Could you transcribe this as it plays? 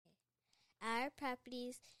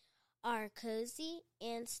properties are cozy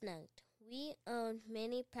and snug. We own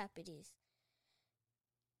many properties.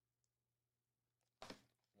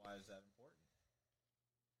 Why is that important?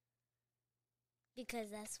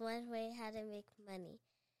 Because that's one way how to make money.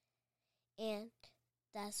 And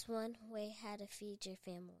that's one way how to feed your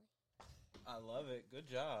family. I love it. Good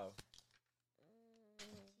job.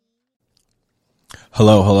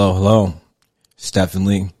 Hello. Stephen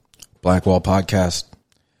Lee, Blackwall Podcast,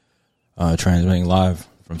 transmitting live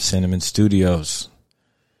from Cinnamon Studios.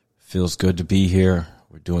 Feels good to be here.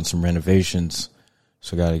 We're doing some renovations,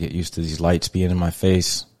 so got to get used to these lights being in my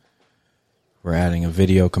face. We're adding a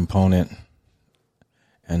video component,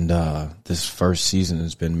 and this first season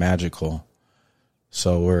has been magical.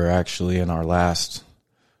 So we're actually in our last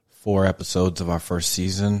 4 episodes of our first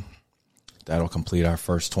season. That'll complete our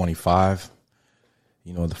first 25.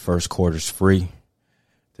 You know, the first quarter's free.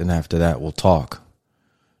 Then after that, we'll talk.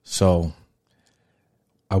 So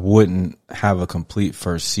I wouldn't have a complete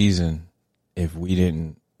first season if we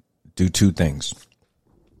didn't do 2 things.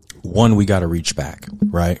 One, we got to reach back,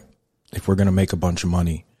 right? If we're going to make a bunch of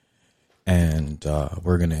money and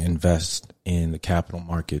we're going to invest in the capital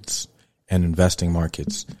markets and investing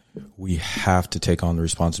markets, we have to take on the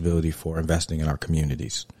responsibility for investing in our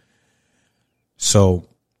communities. So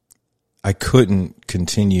I couldn't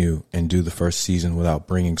continue and do the first season without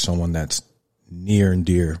bringing someone that's near and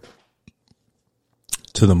dear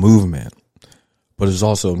to the movement, but is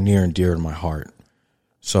also near and dear to my heart.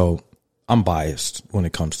 So I'm biased when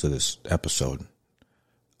it comes to this episode.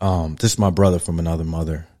 This is my brother from another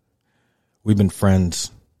mother. We've been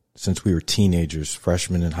friends since we were teenagers,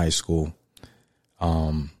 freshmen in high school.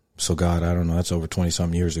 So God, I don't know, that's over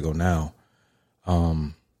 20-something years ago now.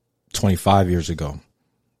 25 years ago.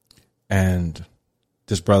 And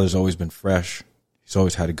this brother's always been fresh. He's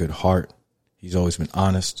always had a good heart. He's always been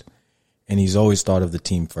honest. And he's always thought of the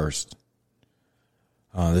team first.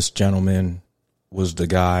 This gentleman was the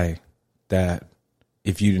guy that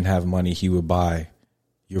if you didn't have money, he would buy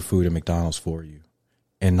your food at McDonald's for you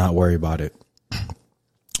and not worry about it.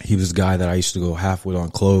 He was the guy that I used to go halfway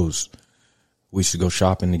on clothes. We used to go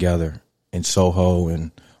shopping together in Soho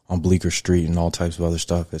and on Bleecker Street and all types of other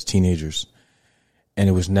stuff as teenagers. And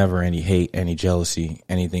it was never any hate, any jealousy,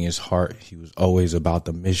 anything in his heart. He was always about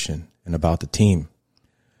the mission and about the team.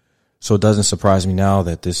 So it doesn't surprise me now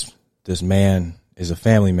that this man is a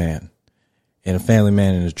family man, and a family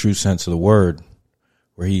man in the true sense of the word,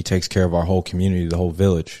 where he takes care of our whole community, the whole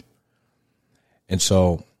village. And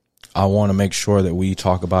so I want to make sure that we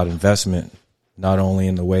talk about investment, not only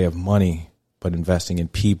in the way of money, but investing in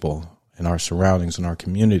people and our surroundings and our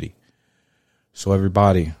community. So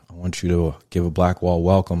everybody, I want you to give a Blackwall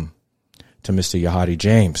welcome to Mr. JOHARI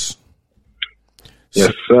James.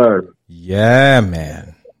 Yes, sir. Yeah,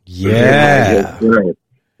 man. Yeah. Yes, sir.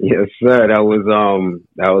 Yes, sir. That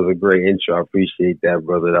was a great intro. I appreciate that,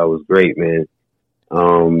 brother. That was great, man.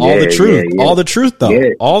 All the truth, though. Yeah.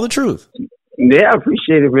 All the truth. Yeah, I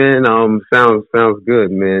appreciate it, man. Sounds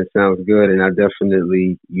good, man. Sounds good. And I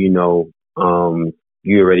definitely, you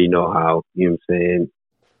already know how, you know what I'm saying?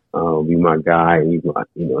 Be my guy, and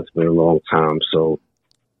it's been a long time, so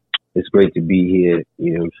it's great to be here.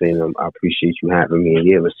 You know what I'm saying? I appreciate you having me. And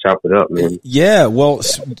yeah, let's chop it up, man. Yeah, well,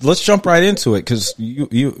 let's jump right into it because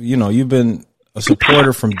you've been a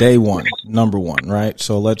supporter from day one, number one, right?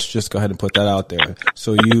 So let's just go ahead and put that out there.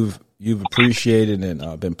 So you've appreciated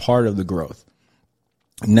and been part of the growth.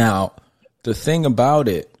 Now, the thing about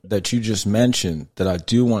it that you just mentioned that I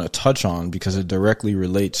do want to touch on because it directly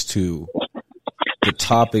relates to the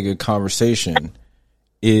topic of conversation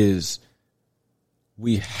is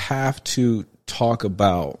we have to talk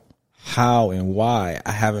about how and why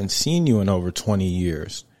I haven't seen you in over 20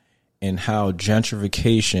 years and how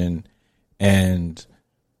gentrification and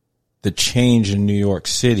the change in New York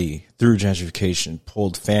City through gentrification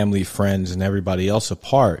pulled family, friends, and everybody else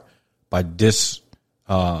apart by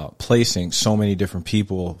displacing so many different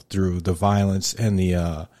people through the violence and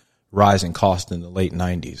the rising cost in the late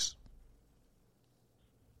 90s.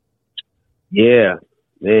 Yeah,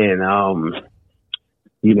 man.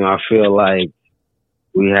 I feel like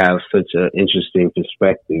we have such an interesting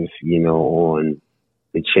perspective, on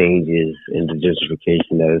the changes and the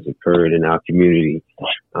gentrification that has occurred in our community.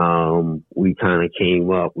 We kind of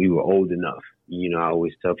came up, we were old enough. I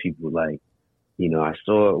always tell people I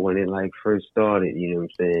saw it when it first started, you know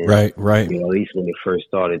what I'm saying? Right. At least when it first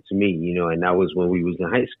started to me, and that was when we was in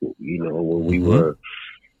high school, when we were,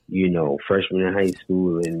 freshmen in high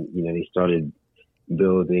school and, they started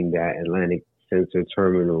building that Atlantic Center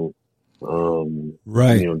terminal,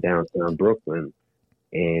 downtown Brooklyn.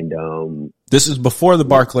 And this is before the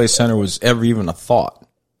Barclays Center was ever even a thought,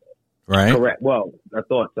 right? correct. Well, a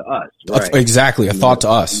thought to us, right? Exactly, a thought to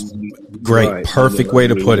us. Great, right. perfect way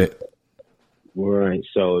to put it. Right.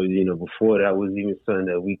 So, before that was even something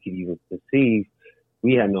that we could even conceive,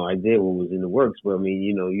 we had no idea what was in the works. But I mean,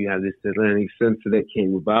 you have this Atlantic Center that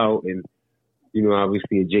came about, and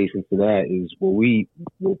obviously adjacent to that is what we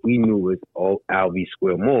knew was all Albee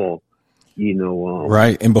Square Mall.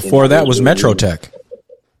 Right, and before that was Metrotech.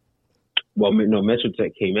 Well, no,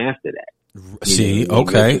 Metrotech came after that. See,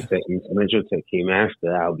 okay. Metrotech came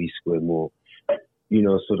after Albee Square Mall.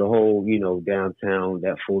 So the whole, downtown,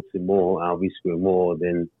 that Fulton Mall, Albee Square Mall,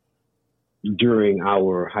 then during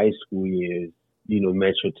our high school years,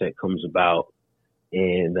 Metrotech comes about,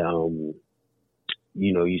 and,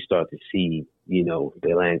 you start to see, the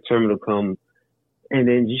Atlantic Terminal come, and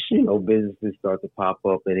then just, businesses start to pop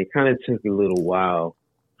up, and it kind of took a little while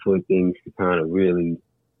for things to kind of really,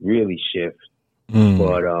 really shift.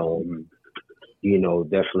 But,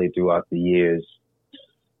 definitely throughout the years,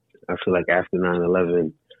 I feel like after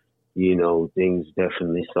 9/11, things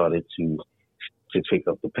definitely started to pick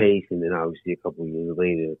up the pace. And then obviously a couple of years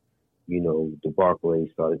later, the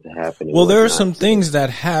Barclays started to happen. Well, there are some things that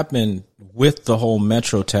happened with the whole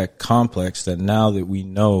Metrotech complex that now that we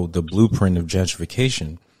know the blueprint of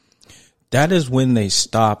gentrification, that is when they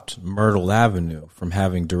stopped Myrtle Avenue from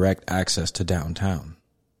having direct access to downtown.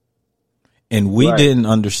 And we didn't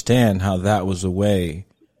understand how that was a way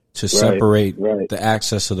to separate the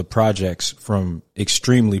access to the projects from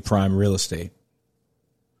extremely prime real estate.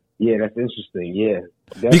 Yeah, that's interesting. Yeah.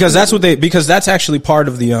 Definitely. Because that's actually part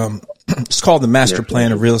of the, it's called the master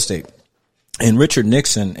plan of real estate. And Richard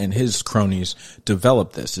Nixon and his cronies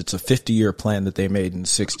developed this. It's a 50-year plan that they made in the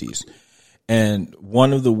 60s. And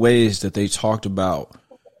one of the ways that they talked about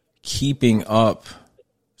keeping up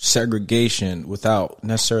segregation without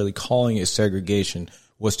necessarily calling it segregation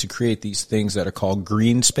was to create these things that are called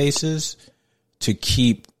green spaces to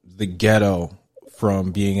keep the ghetto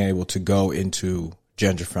from being able to go into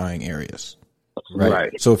gentrifying areas.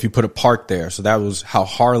 Right. So if you put a park there, so that was how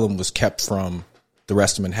Harlem was kept from the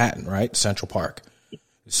rest of Manhattan, right? Central Park.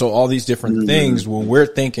 So all these different things, when we're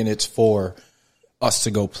thinking it's for us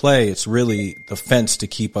to go play, it's really the fence to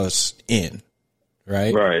keep us in.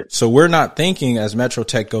 Right. So we're not thinking as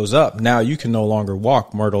Metrotech goes up, now you can no longer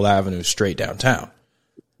walk Myrtle Avenue straight downtown.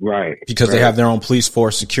 Right. Because they have their own police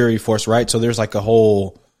force, security force, right? So there's like a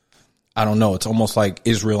whole, I don't know, it's almost like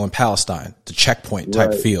Israel and Palestine, the checkpoint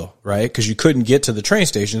type feel, right? Because you couldn't get to the train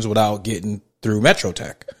stations without getting through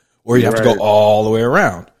Metrotech, or you'd have to go all the way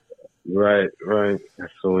around. Right.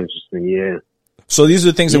 That's so interesting, yeah. So these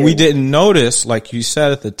are things that we didn't notice, like you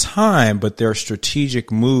said at the time, but they're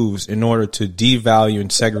strategic moves in order to devalue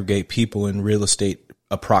and segregate people in real estate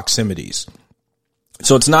proximities.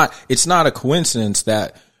 So it's not a coincidence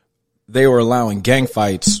that they were allowing gang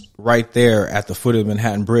fights right there at the foot of the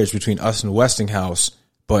Manhattan Bridge between us and Westinghouse.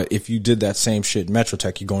 But if you did that same shit in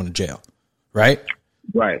Metrotech, you're going to jail, right?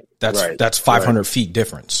 Right. That's 500 feet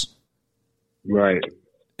difference. Right.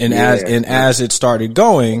 And as it started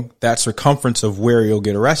going, that circumference of where you'll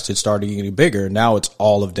get arrested started getting bigger. Now it's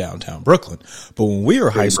all of downtown Brooklyn. But when we were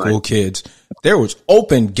high school kids, there was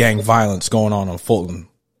open gang violence going on Fulton,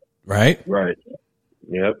 right? Right.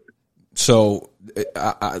 Yep. So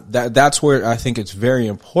that's where I think it's very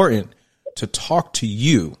important to talk to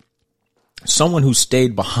you, someone who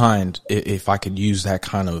stayed behind, if I could use that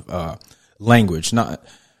kind of language, not.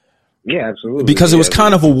 Yeah, absolutely. Because it was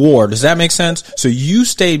kind of a war. Does that make sense? So you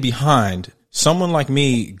stayed behind. Someone like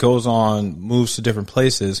me goes on, moves to different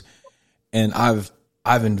places, and I've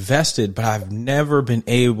invested, but I've never been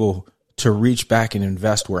able to reach back and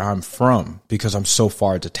invest where I'm from because I'm so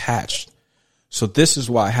far detached. So this is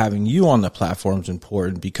why having you on the platform is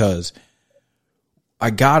important, because I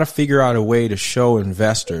got to figure out a way to show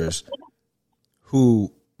investors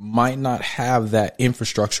who might not have that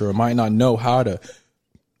infrastructure or might not know how to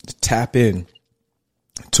tap in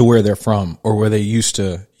to where they're from or where they used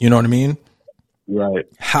to, you know what I mean? Right.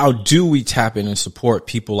 How do we tap in and support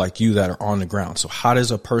people like you that are on the ground? So how does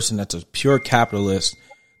a person that's a pure capitalist,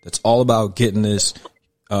 that's all about getting this,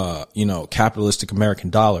 capitalistic American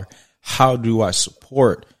dollar, how do I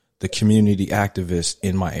support the community activists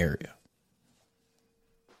in my area?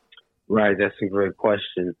 Right. That's a great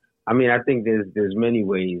question. I mean, I think there's many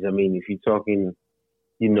ways. I mean, if you're talking,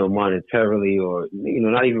 monetarily or,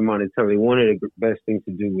 not even monetarily, one of the best things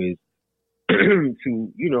to do is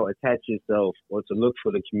to, attach yourself or to look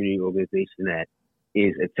for the community organization that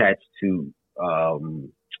is attached to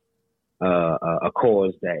a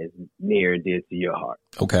cause that is near and dear to your heart.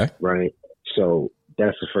 Okay. Right. So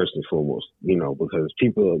That's the first and foremost, because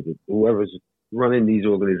people, whoever's running these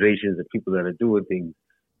organizations, the people that are doing things,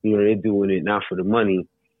 they're doing it not for the money.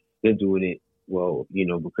 They're doing it, well,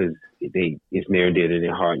 because it's near and dear to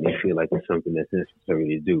their heart and they feel like it's something that's necessary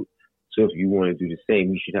to do. So if you want to do the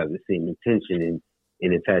same, you should have the same intention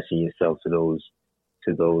in attaching yourself to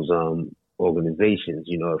those organizations.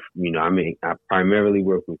 I primarily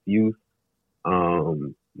work with youth,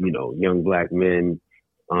 young black men,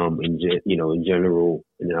 in general,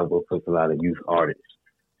 and then I work with a lot of youth artists.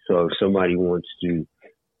 So if somebody wants to,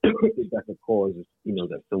 if that's a cause,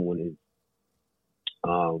 that someone is,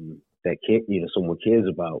 someone cares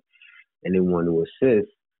about, and they want to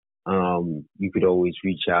assist, you could always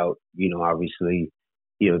reach out, obviously,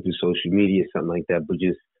 through social media, something like that. But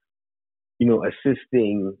just,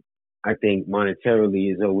 assisting, I think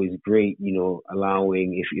monetarily is always great,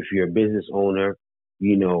 allowing, if you're a business owner,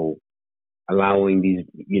 allowing these,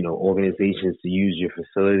 organizations to use your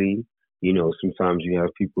facility. Sometimes you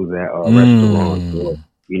have people that are restaurants or,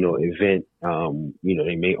 event,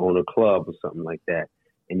 they may own a club or something like that.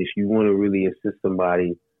 And if you want to really assist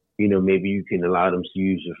somebody, maybe you can allow them to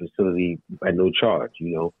use your facility at no charge,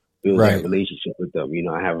 build that relationship with them.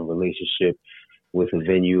 I have a relationship with a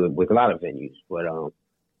venue, with a lot of venues, but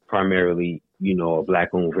primarily, a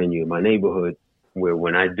black-owned venue in my neighborhood, where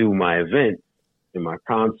when I do my events and my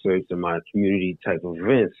concerts and my community type of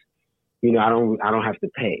events, I don't have to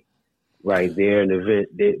pay. Right, they're an event,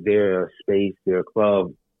 they're a space, they're a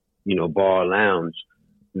club, bar, lounge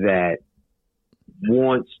that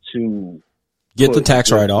wants to get the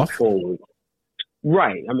tax write-off. Forward.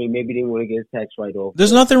 Right. I mean, maybe they want to get a tax write-off.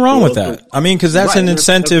 There's nothing wrong with that. I mean, because that's an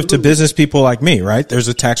incentive to business people like me, right? There's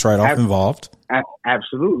a tax write-off involved.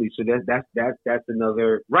 Absolutely. So that's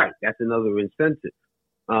another, right. That's another incentive.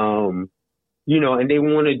 And they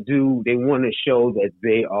want to show that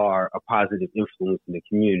they are a positive influence in the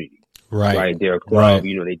community. Right. They're a club,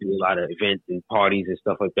 they do a lot of events and parties and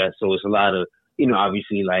stuff like that. So it's a lot of,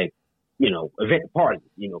 obviously like, event parties,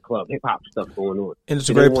 club hip hop stuff going on. And it's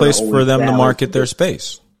a great place for them to market their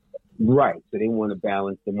space. Right. So they want to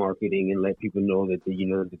balance the marketing and let people know that,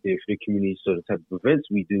 that they're for the community. So the type of events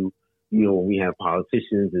we do, when we have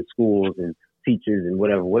politicians and schools and teachers and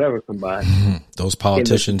whatever come by. Those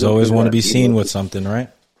politicians always want to be seen with something, right?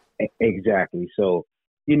 Exactly. So,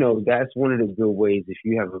 that's one of the good ways if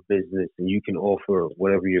you have a business and you can offer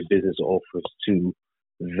whatever your business offers to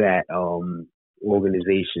that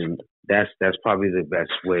organization. That's probably the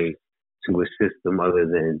best way to assist them, other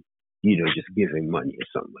than just giving money or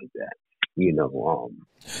something like that.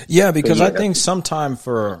 Yeah, because I think sometime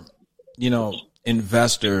for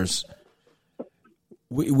investors,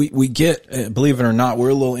 we get, believe it or not, we're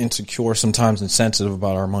a little insecure sometimes and sensitive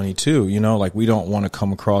about our money too. Like we don't want to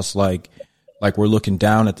come across like we're looking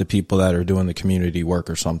down at the people that are doing the community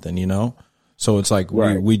work or something, So it's like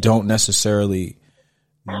we don't necessarily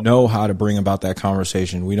know how to bring about that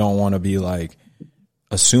conversation. We don't want to be like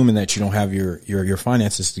assuming that you don't have your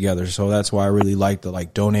finances together. So that's why I really like the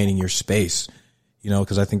donating your space,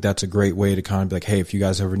 because I think that's a great way to kind of be like, hey, if you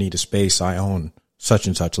guys ever need a space, I own such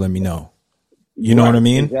and such, let me know. You know what I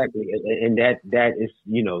mean? Exactly. And that is,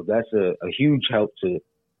 that's a huge help to,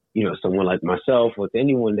 someone like myself or to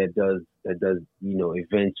anyone that does,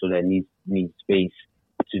 events or that needs space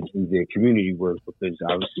to do their community work, because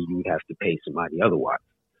obviously you would have to pay somebody otherwise.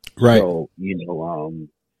 Right. So, if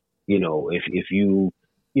you,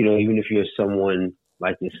 even if you're someone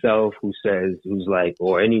like yourself who's like,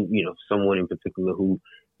 or any, someone in particular who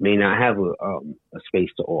may not have a space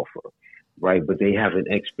to offer, right? But they have an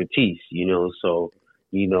expertise, so,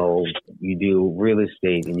 you do real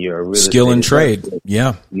estate and you're a real skill and trade.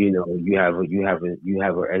 Yeah. You have an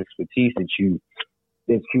expertise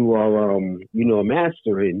that you are, a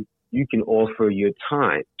master in. You can offer your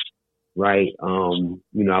time, right?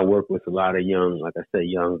 I work with a lot of young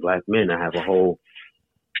black men. I have a whole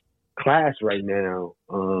class right now,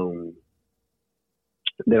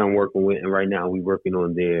 that I'm working with. And right now we're working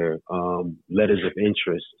on their, letters of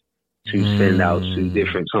interest to send out to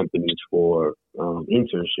different companies for,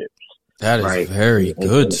 internships. That is very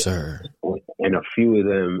good, sir. And a few of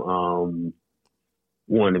them,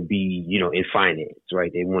 want to be, in finance,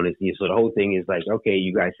 right? They want to, so the whole thing is like, okay,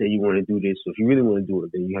 you guys say you want to do this. So if you really want to do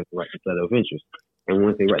it, then you have to write the letter of interest. And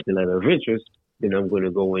once they write the letter of interest, then I'm going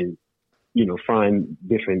to go and, find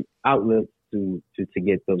different outlets to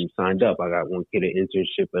get them signed up. I got one kid an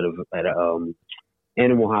internship at a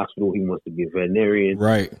animal hospital. He wants to be a veterinarian.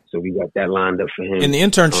 Right. So we got that lined up for him. And the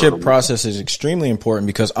internship process is extremely important,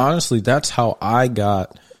 because honestly, that's how I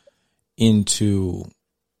got into,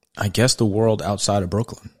 I guess, the world outside of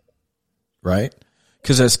Brooklyn. Right.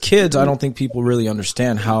 Because as kids, I don't think people really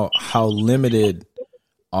understand how limited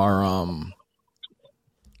our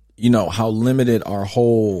how limited our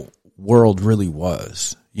whole world really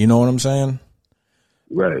was. You know what I'm saying?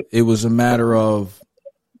 Right. It was a matter of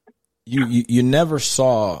you never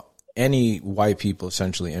saw any white people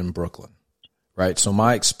essentially in Brooklyn, right? So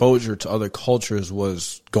my exposure to other cultures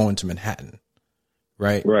was going to Manhattan,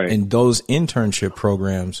 right? Right. And those internship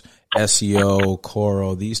programs, SEO,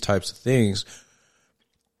 Coro, these types of things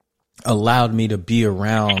allowed me to be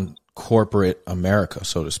around corporate America,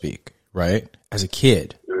 so to speak, right? As a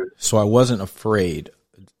kid. So I wasn't afraid,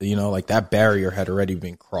 like that barrier had already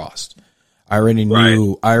been crossed. I already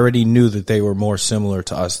knew that they were more similar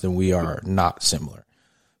to us than we are not similar.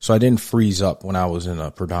 So I didn't freeze up when I was in a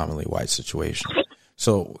predominantly white situation.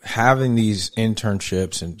 So having these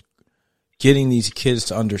internships and getting these kids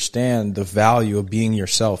to understand the value of being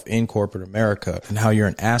yourself in corporate America and how you're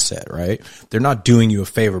an asset, right? They're not doing you a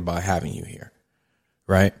favor by having you here,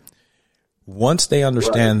 right? Once they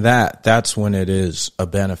understand that, that's when it is a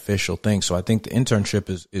beneficial thing. So I think the internship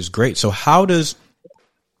is great. So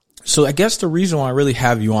I guess the reason why I really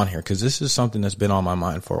have you on here, because this is something that's been on my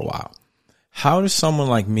mind for a while. How does someone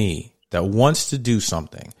like me that wants to do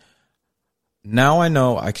something, now I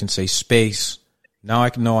know I can say space, now I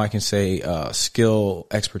can say skill,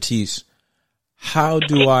 expertise. How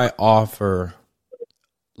do I offer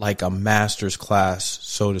like a master's class,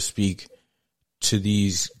 so to speak, to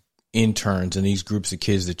these interns and these groups of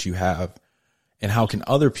kids that you have? And how can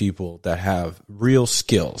other people that have real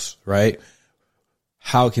skills, right?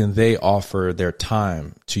 How can they offer their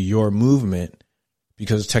time to your movement?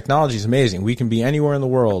 Because technology is amazing. We can be anywhere in the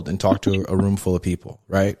world and talk to a room full of people,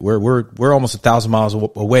 right? We're almost 1,000 miles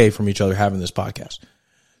away from each other having this podcast.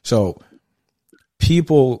 So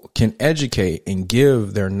people can educate and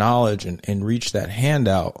give their knowledge and reach that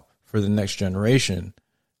handout for the next generation.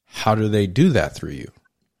 How do they do that through you?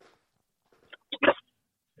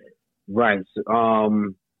 Right. So,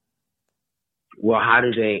 well, how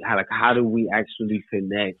do we actually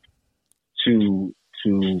connect to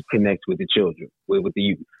connect with the children, with the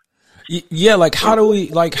youth? Yeah. How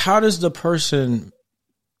does the person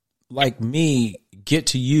like me get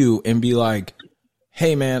to you and be like,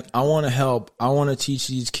 hey man, I want to help. I want to teach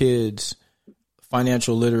these kids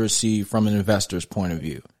financial literacy from an investor's point of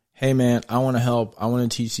view. Hey man, I want to help. I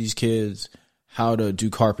want to teach these kids how to do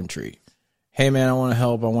carpentry. Hey man, I want to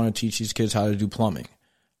help. I want to teach these kids how to do plumbing.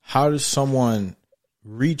 How does someone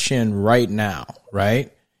reach in right now,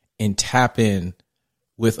 right, and tap in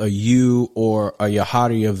with a you or a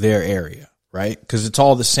Johari of their area, right? Because it's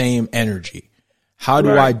all the same energy. How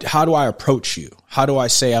do I approach you? How do I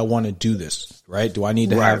say I want to do this, right? Do I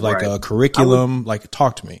need to have a curriculum?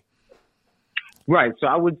 Talk to me. Right. So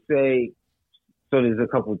I would say, so there's a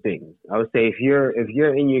couple of things. I would say if you're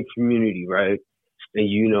in your community, right, and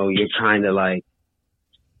you're kind of like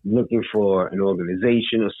looking for an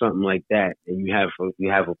organization or something like that, and you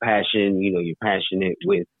have a passion, you're passionate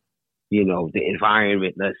with, the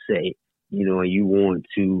environment, let's say, and you want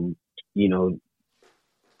to,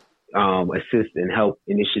 assist and help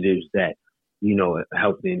initiatives that,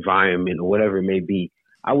 help the environment or whatever it may be.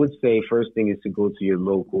 I would say first thing is to go to your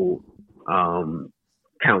local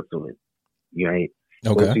councilman, right?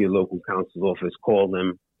 Okay. Go to your local council's office, call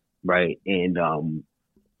them, right? And,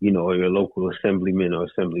 or your local assemblyman or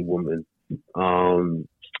assemblywoman,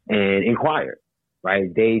 and inquire,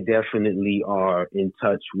 right? They definitely are in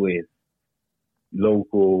touch with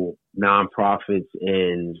local nonprofits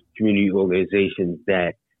and community organizations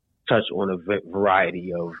that touch on a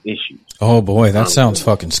variety of issues. Oh boy, that sounds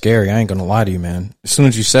fucking scary. I ain't gonna lie to you, man. As soon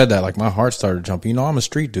as you said that, my heart started jumping. I'm a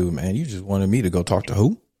street dude, man. You just wanted me to go talk to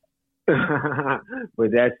who?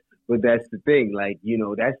 But that's the thing.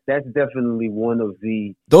 That's definitely one of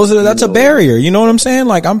the. That's a barrier. You know what I'm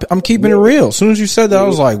saying? I'm keeping it real. As soon as you said that, I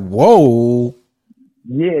was like, whoa.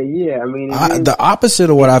 Yeah. I mean, the opposite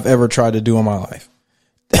of what I've ever tried to do in my life.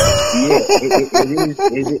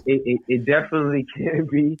 It definitely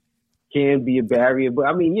can be a barrier, but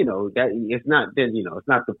I mean, that it's not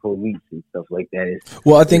the police and stuff like that.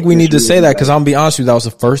 Well, I think we need to say that because I'll be honest with you, that was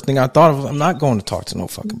the first thing I thought of. I'm not going to talk to no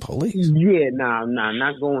fucking police. Yeah, I'm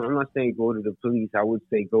not going. I'm not saying go to the police. I would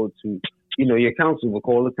say go to, your council.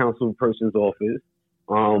 Call the council person's office.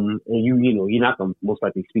 And you're not going to most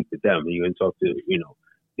likely speak to them. You're going to talk to,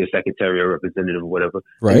 your secretary or representative or whatever.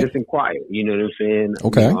 Right. And just inquire. You know what I'm saying?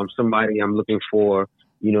 Okay. I'm looking for,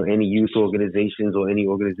 any youth organizations or any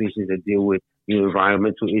organizations that deal with,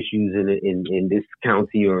 environmental issues in this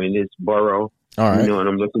county or in this borough. All right. And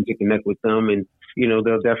I'm looking to connect with them, and,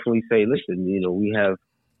 they'll definitely say, listen, we have,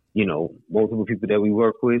 multiple people that we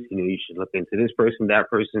work with. You should look into this person, that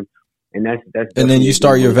person, and that's. And then you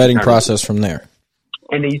start your vetting process from there.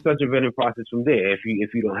 And then you start your vetting process from there. If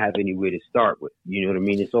you don't have anywhere to start with, you know what I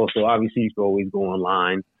mean. It's also obviously you can always go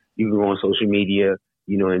online. You can go on social media,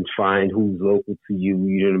 and find who's local to you.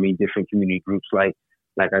 You know what I mean. Different community groups, like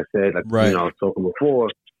I said, right. I was talking before.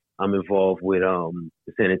 I'm involved with the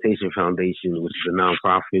Sanitation Foundation, which is a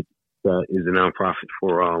nonprofit. Is a nonprofit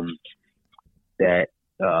for the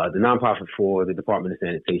nonprofit for the Department of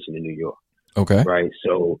Sanitation in New York. Okay. Right.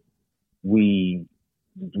 So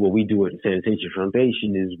what we do at the Sanitation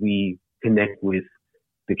Foundation is we connect with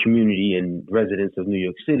the community and residents of New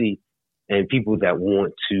York City and people that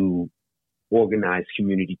want to organize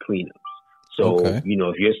community cleanups. So, okay.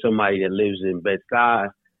 If you're somebody that lives in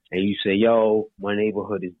Bed-Stuy and you say, yo, my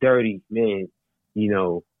neighborhood is dirty, man,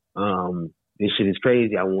 this shit is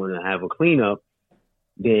crazy, I want to have a cleanup,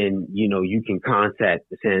 then, you can contact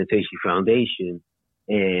the Sanitation Foundation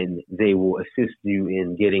and they will assist you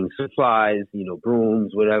in getting supplies,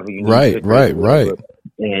 brooms, whatever you need. Right.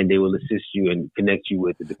 And they will assist you and connect you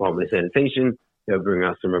with the Department of Sanitation. They'll bring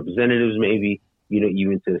out some representatives, maybe,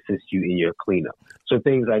 even to assist you in your cleanup. So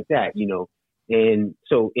things like that, And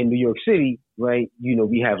so in New York City, right,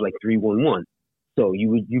 we have like 311. So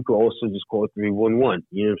you could also just call 311.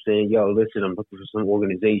 You know what I'm saying? Yo, listen, I'm looking for some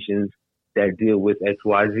organizations that deal with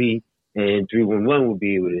XYZ. And 311 will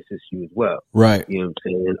be able to assist you as well. Right. You know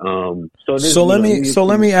what I'm saying? So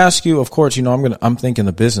let me ask you, of course, I'm thinking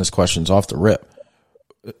the business questions off the rip.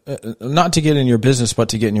 Not to get in your business, but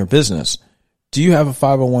to get in your business. Do you have a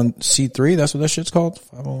 501c3? That's what that shit's called?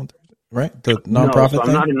 501, right? The nonprofit no, so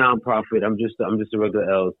thing? I'm not a nonprofit. I'm just a regular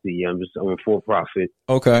LLC. I'm a for-profit.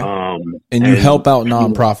 Okay. And you help out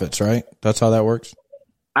nonprofits, right? That's how that works?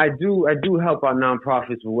 I do help out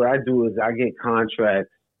nonprofits, but what I do is I get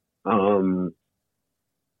contracts via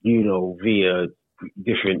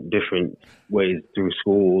different ways through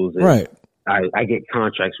schools. And right. I get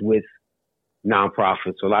contracts with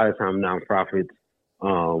nonprofits. So a lot of times nonprofits,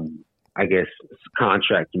 I guess,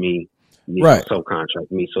 contract me, right.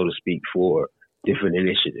 subcontract me, so to speak, for different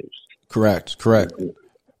initiatives. Correct.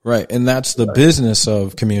 Right. And that's the business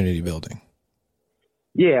of community building.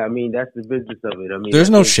 Yeah, I mean, that's the business of it. I mean, there's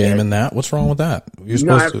no shame in that. What's wrong with that?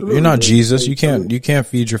 You're not Jesus. You can't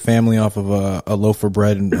feed your family off of a loaf of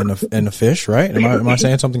bread and a fish, right? Am I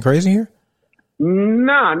saying something crazy here?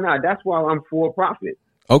 Nah. That's why I'm for profit.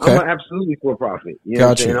 Okay. I'm absolutely for profit. You know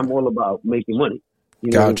what I'm saying? I'm all about making money.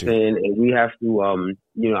 You know what I'm saying? And we have to,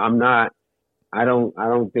 I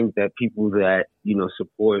don't think that people that,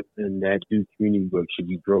 support and that do community work should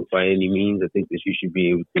be broke by any means. I think that you should be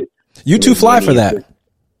able to. You too fly for that.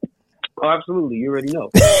 Oh, absolutely. You already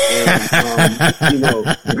know. And,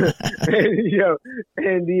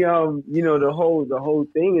 the whole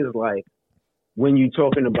thing is like, when you're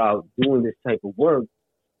talking about doing this type of work,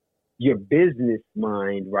 your business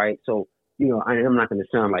mind, right? So, I'm not going to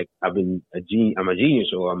sound like I'm a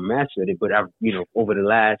genius or I'm a master at it, but I've, over the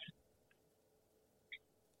last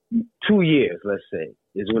 2 years, let's say,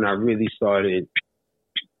 is when I really started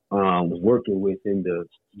working within the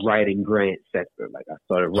writing grant sector. Like I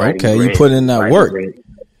started writing. Okay, grants, you put in that work. Grants.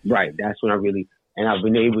 Right. That's when and I've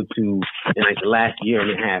been able to, in like the last year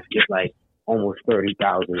and a half, get like almost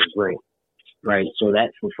 30,000 in grants. Right. So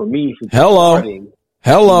that's for me. Hello. You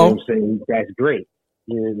know what I'm saying? That's great.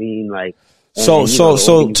 You know what I mean? Like, so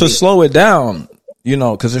to slow it down,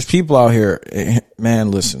 because there's people out here,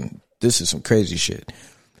 man, listen, this is some crazy shit.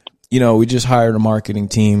 We just hired a marketing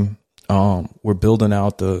team. We're building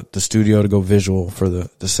out the studio to go visual for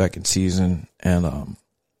the second season. And,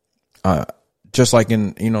 just like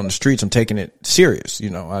in the streets, I'm taking it serious.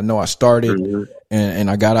 I know I started and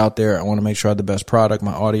I got out there. I want to make sure I have the best product.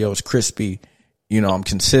 My audio is crispy. I'm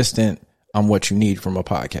consistent. I'm what you need from a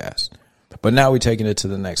podcast. But now we're taking it to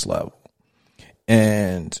the next level.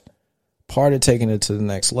 And part of taking it to the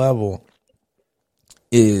next level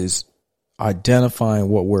is identifying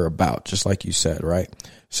what we're about, just like you said, right?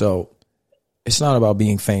 So it's not about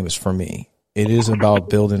being famous for me. It is about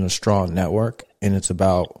building a strong network, and it's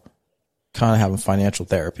about kind of having financial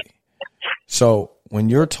therapy. So when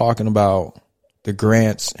you're talking about the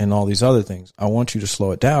grants and all these other things, I want you to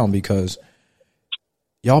slow it down, because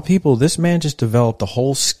y'all people, this man just developed a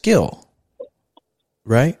whole skill,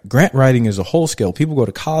 right? Grant writing is a whole skill. People go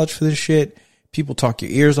to college for this shit. People talk your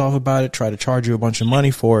ears off about it, try to charge you a bunch of money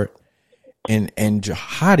for it. And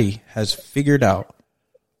JOHARI has figured out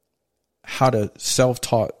how to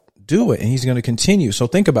self-taught do it, and he's going to continue. So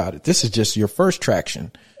think about it. This is just your first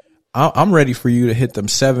traction. I'm ready for you to hit them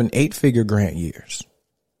 7-8 figure grant years.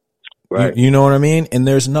 Right. You know what I mean? And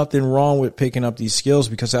there's nothing wrong with picking up these skills,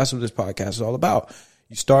 because that's what this podcast is all about.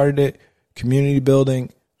 You started it, community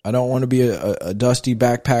building. I don't want to be a dusty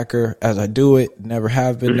backpacker as I do it. Never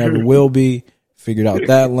have been, never will be. Figured out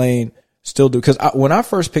that lane. Still do. Because when I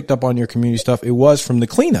first picked up on your community stuff, it was from the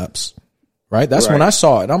cleanups, right? That's when I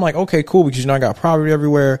saw it. I'm like, okay, cool, because I got property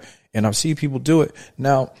everywhere and I see people do it.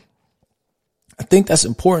 Now, I think that's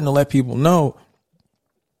important to let people know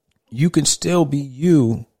you can still be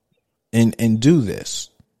you and do this,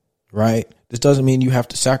 right? This doesn't mean you have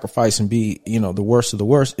to sacrifice and be, the worst of the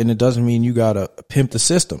worst. And it doesn't mean you got to pimp the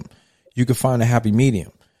system. You can find a happy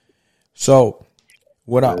medium. So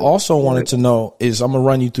what I also wanted to know is, I'm going to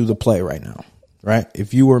run you through the play right now, right?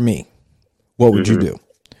 If you were me, what would you do?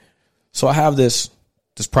 So I have this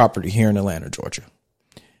property here in Atlanta, Georgia.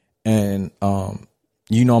 And,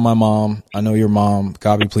 you know my mom. I know your mom.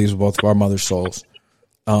 God be pleased with both of our mother's souls.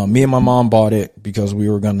 Me and my mom bought it because we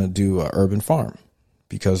were going to do an urban farm,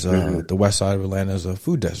 because the west side of Atlanta is a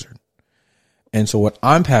food desert. And so what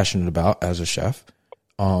I'm passionate about as a chef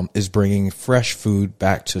is bringing fresh food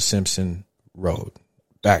back to Simpson Road,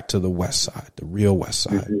 back to the west side, the real west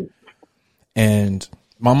side. And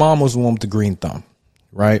my mom was the one with the green thumb,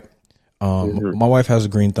 right? My wife has a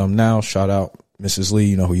green thumb now. Shout out Mrs. Lee,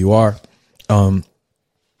 you know who you are.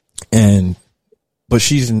 But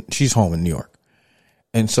she's home in New York.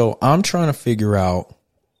 And so I'm trying to figure out,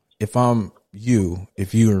 if you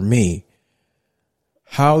or me,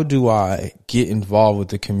 how do I get involved with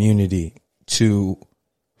the community to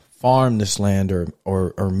farm this land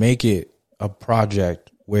or make it a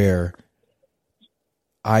project where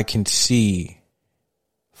I can see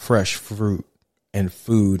fresh fruit and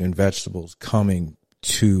food and vegetables coming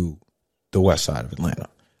to the west side of Atlanta?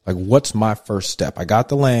 Like, what's my first step? I got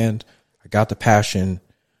the land, I got the passion.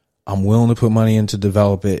 I'm willing to put money in to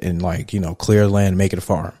develop it and clear land, make it a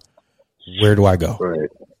farm. Where do I go? Right.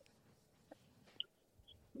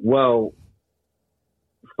 Well,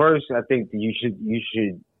 first, I think that you should,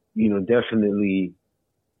 definitely.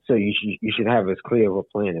 So you should have as clear of a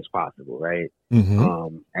plan as possible, right?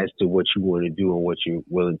 As to what you want to do and what you're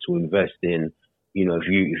willing to invest in.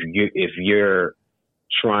 If you're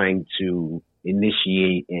trying to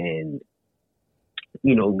initiate and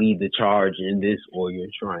lead the charge in this, or you're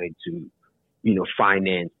trying to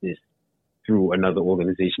finance this through another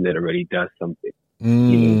organization that already does something.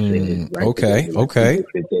 Right? Okay.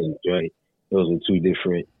 Different things, right? Those are two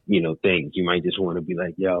different things. You might just want to be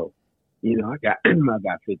like, yo, I got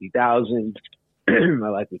 50,000. I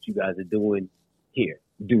like what you guys are doing. Here,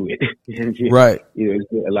 do it. Right.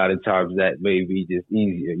 A lot of times that may be just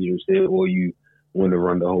easier, or you want to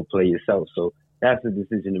run the whole play yourself. So that's a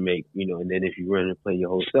decision to make, and then if you run and play your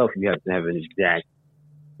whole self, you have to have an exact,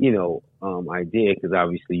 idea, because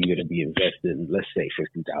obviously you're going to be investing, let's say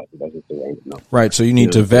 50,000. That's just the right number. Right. So you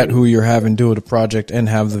need to vet who you're having do the project and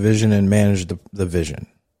have the vision and manage the vision.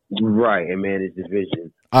 Right. And manage the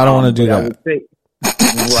vision. I don't want to do that.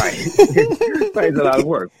 Right. It's a lot of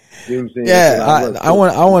work. You know what I'm saying? Yeah. I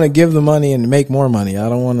want to give the money and make more money. I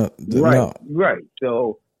don't want to. Right. No. Right.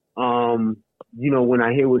 So, when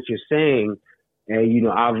I hear what you're saying, and,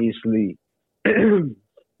 obviously,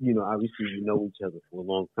 obviously we know each other for a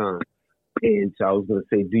long time. And so I was going to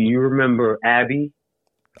say, do you remember Abby?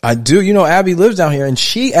 I do. Abby lives down here, and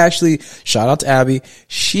she actually, shout out to Abby,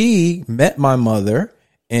 she met my mother,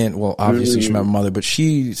 and obviously she met my mother, but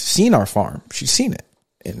she's seen our farm. She's seen it.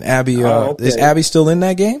 And Abby, is Abby still in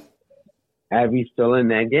that game? Abby's still in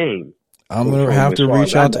that game. I'm going to have to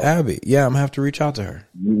reach out to Abby. Yeah, I'm going to have to reach out to her.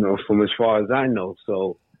 From as far as I know.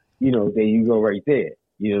 So, there you go right there.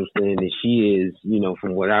 You know what I'm saying? And she is,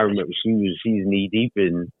 from what I remember, she's knee deep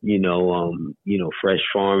in, fresh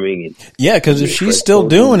farming. And, yeah, because if she's still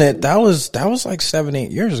doing it, that was like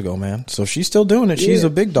 7-8 years ago, man. So she's still doing it. Yeah, she's a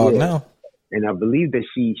big dog now. And I believe that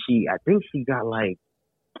I think she got like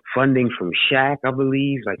funding from Shaq, I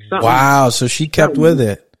believe, like something. Wow. So she kept with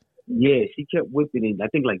it. Yeah, she kept with it. And I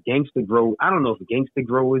think like Gangsta Grow. I don't know if Gangsta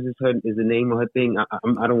Grow is the name of her thing. I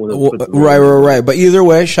don't want to. Right. But either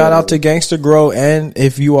way, shout out to Gangsta Grow. And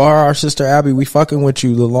if you are our sister Abby, we fucking with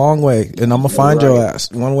you the long way. And I'm gonna find your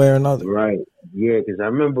ass one way or another. Right. Yeah, because I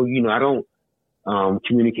remember, I don't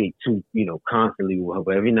communicate too, constantly with her,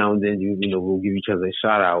 but every now and then, we'll give each other a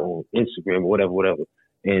shout out on Instagram or whatever.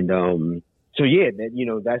 And so yeah,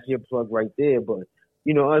 that that's your plug right there. But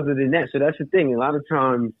other than that, so that's the thing. A lot of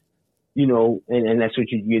times. And that's what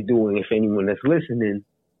you're doing. If anyone that's listening,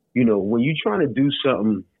 when you're trying to do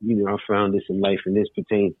something, I found this in life, and this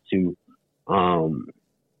pertains to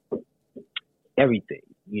everything.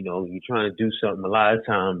 You're trying to do something. A lot of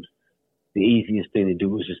times, the easiest thing to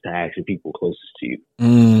do is just to ask the people closest to you.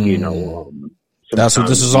 You know, that's what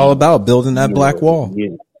this is all about, building that black wall.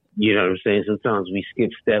 You know what I'm saying? Sometimes we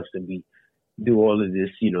skip steps and we do all of this,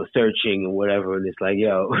 searching and whatever, and it's like,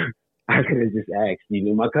 yo, I could have just asked,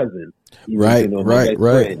 my cousin. Right. Friend, you know what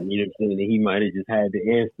I'm saying? And he might have just had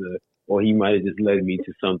the answer, or he might have just led me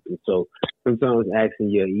to something. So sometimes asking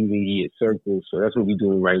your immediate circle. So that's what we're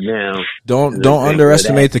doing right now. Don't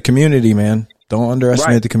underestimate the community, man. Don't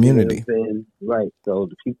underestimate the community. You know right. So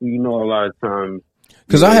the people a lot of times.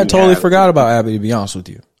 Because I had totally forgot about Abby, to be honest with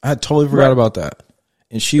you. I had totally forgot about that.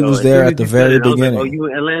 And she was there at the very beginning. Like, you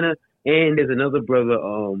in Atlanta? And there's another brother,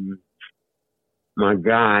 my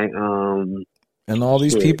guy. And all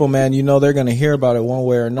these people, man, they're going to hear about it one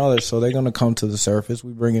way or another, so they're going to come to the surface.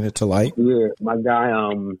 We're bringing it to light. Yeah, my guy,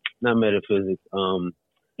 not Metaphysics,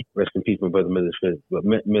 rest in peace, my brother Metaphysics, but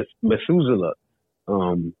Methuselah.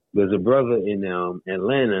 There's a brother in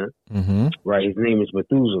Atlanta, right? His name is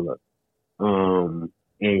Methuselah. And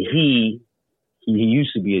he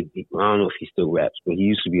used to be I don't know if he still raps, but he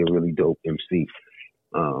used to be a really dope MC.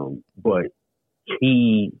 But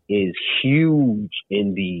he is huge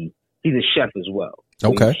he's a chef as well. So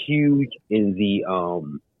okay. He's huge in the,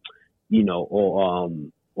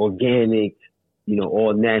 organic,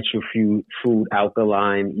 all natural food,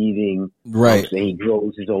 alkaline eating. Right. And he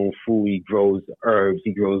grows his own food. He grows herbs.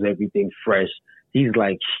 He grows everything fresh. He's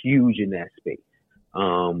like huge in that space.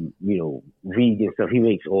 Vegan stuff. He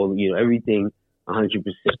makes all, everything 100%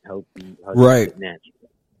 healthy, 100%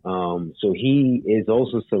 natural. So he is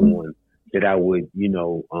also someone that I would,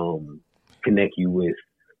 connect you with,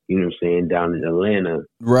 down in Atlanta.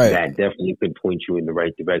 Right. That definitely could point you in the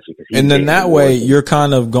right direction. And then that way you're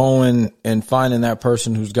kind of going and finding that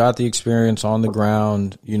person who's got the experience on the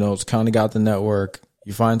ground, it's kind of got the network.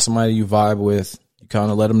 You find somebody you vibe with, you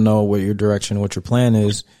kind of let them know what your direction, what your plan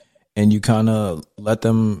is, and you kind of let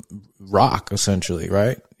them rock essentially,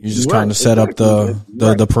 right? You just kind of set up the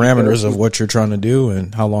parameters of what you're trying to do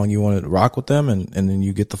and how long you want to rock with them, and then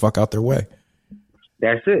you get the fuck out their way.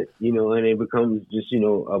 That's it, and it becomes just,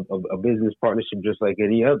 a business partnership just like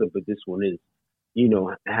any other, but this one is,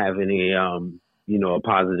 having a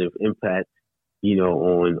positive impact,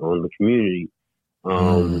 on the community.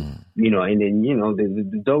 And then,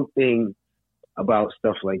 the dope thing about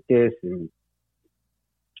stuff like this and,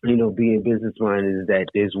 being business minded is that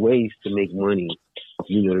there's ways to make money,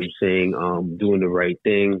 you know what I'm saying? Doing the right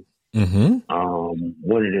thing. One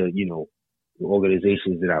of the,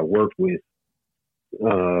 organizations that I work with,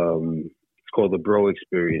 it's called the Bro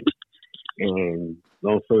Experience. And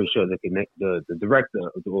long story short, the director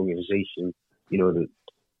of the organization,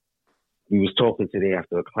 we was talking today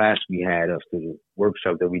after a class we had after the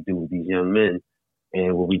workshop that we do with these young men.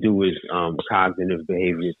 And what we do is cognitive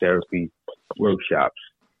behavior therapy workshops.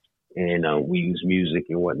 And we use music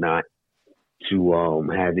and whatnot to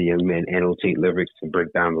have the young men annotate lyrics and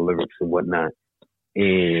break down the lyrics and whatnot.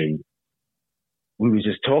 And we was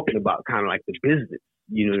just talking about kind of like the business,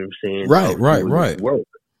 you know what I'm saying? Right. Work.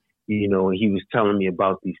 And he was telling me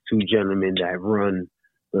about these two gentlemen that run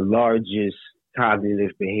the largest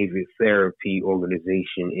cognitive behavior therapy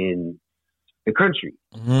organization in the country.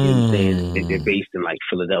 You know what I'm saying? They're based in like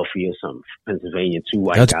Philadelphia or something, Pennsylvania, two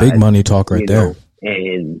white guys. That's big money talk right there.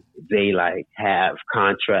 And they like have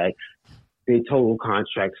contracts. Their total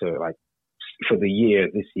contracts are like for the year,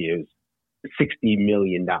 this year's $60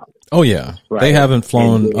 million. Oh yeah. Right? They haven't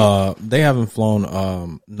flown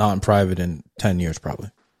non-private in 10 years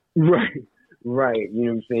probably. Right. You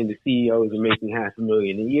know what I'm saying? The CEOs are making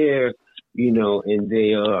 $500,000 a year, and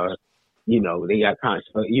they are, they got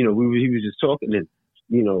contracts. He was just talking and,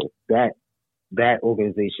 that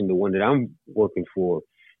organization, the one that I'm working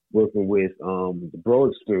with, the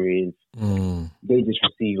Bro Experience, they just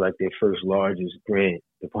received like their first largest grant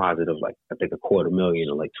deposit of like, I think $250,000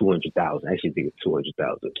 or like 200,000. I actually think it's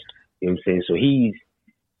 200,000. You know what I'm saying? So he's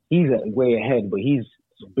way ahead, but he's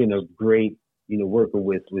been a great, working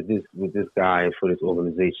with this guy for this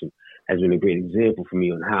organization has been a great example for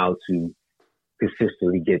me on how to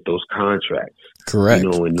consistently get those contracts. Correct.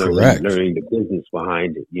 And learning the business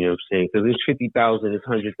behind it. You know what I'm saying? Because it's 50,000, it's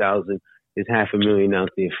 100,000, there's $500,000 out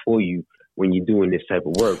there for you when you're doing this type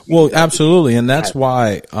of work. Well, absolutely. And that's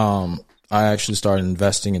why I actually started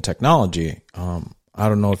investing in technology. I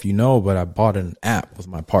don't know if you know, but I bought an app with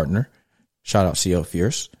my partner. Shout out CL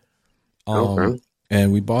Fierce. Okay.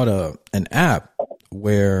 And we bought an app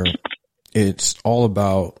where it's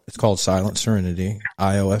called Silent Serenity,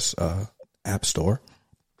 iOS app store.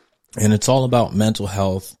 And it's all about mental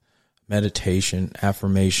health, meditation,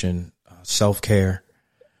 affirmation, self-care.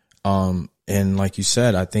 And like you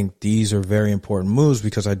said, I think these are very important moves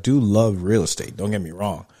because I do love real estate. Don't get me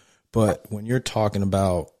wrong. But when you're talking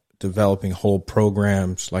about developing whole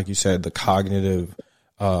programs, like you said, the cognitive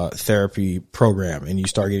therapy program, and you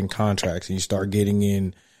start getting contracts and you start getting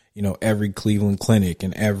in, you know, every Cleveland clinic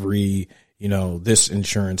and every, you know, this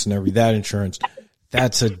insurance and every that insurance,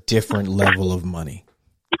 that's a different level of money.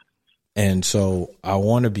 And so I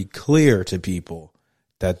want to be clear to people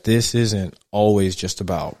that this isn't always just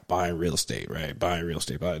about buying real estate, right? Buying real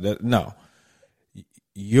estate. No,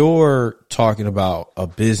 you're talking about a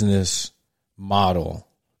business model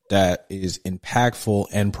that is impactful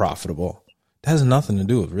and profitable. That has nothing to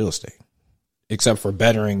do with real estate, except for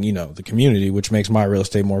bettering, you know, the community, which makes my real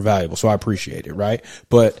estate more valuable. So I appreciate it, right?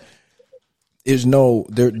 But there's no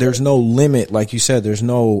limit. Like you said, there's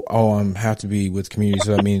no, I have to be with community,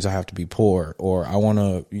 so that means I have to be poor, or I want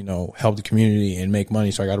to, you know, help the community and make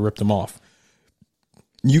money, so I got to rip them off.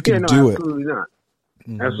 You can do it. Absolutely not.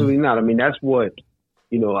 Mm-hmm. Absolutely not. I mean, that's what,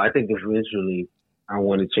 you know, I think eventually I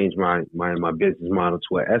want to change my business model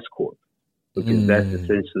to an S corp, because that's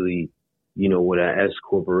essentially, you know, what an S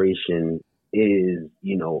corporation is.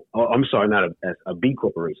 You know, I'm sorry, not a B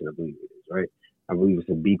corporation. I believe it is, right? I believe it's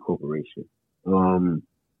a B corporation.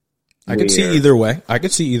 I could see either way.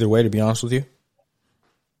 To be honest with you.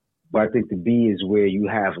 But I think the B is where you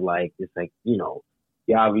have like, it's like, you know,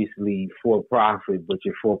 you're obviously for profit, but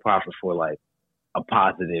you're for profit for like a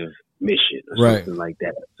positive mission or something like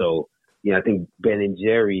that. So, yeah, I think Ben and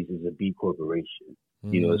Jerry's is a B corporation.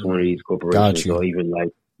 You know, it's one of these corporations, or even like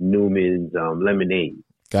Newman's Lemonade.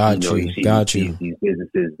 Got you. These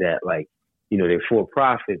businesses that, like, you know, they're for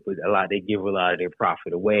profit, but they give a lot of their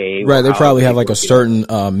profit away. Right. They probably have like a certain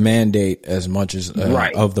mandate as much as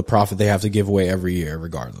of the profit they have to give away every year,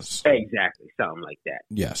 regardless. Exactly. Something like that.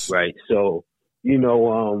 Yes. Right. So, my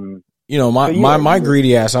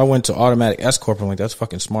greedy ass, I went to Automatic S Corp and like, that's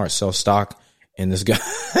fucking smart. Sell stock in this guy.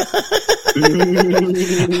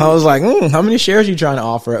 I was like, how many shares are you trying to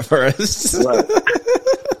offer at first?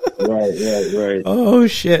 Right. Oh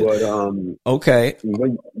shit. But, okay.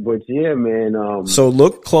 But yeah, man. So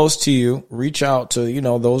look close to you, reach out to, you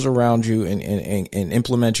know, those around you and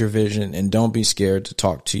implement your vision, and don't be scared to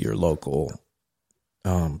talk to your local,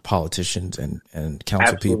 politicians and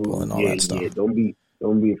council people and all that stuff. Yeah. Don't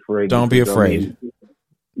be afraid. Don't be afraid.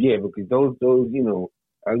 Yeah, because those, you know,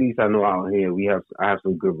 at least I know out here I have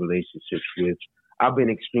some good relationships with. I've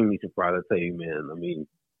been extremely surprised. I tell you, man. I mean,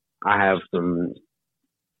 I have some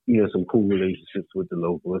cool relationships with the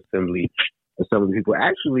local assembly and some of the people.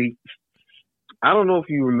 Actually, I don't know if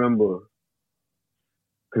you remember,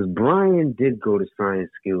 because Brian did go to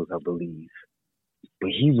Science Skills, I believe, but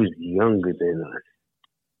he was younger than us.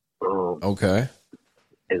 Okay.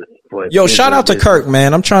 Yo, shout out to Kirk,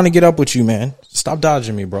 man. I'm trying to get up with you, man. Stop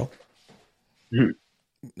dodging me, bro.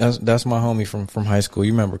 That's my homie from high school.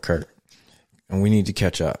 You remember Kirk, and we need to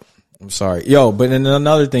catch up. I'm sorry. Yo, but then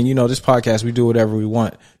another thing, you know, this podcast, we do whatever we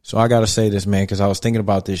want. So I got to say this, man, because I was thinking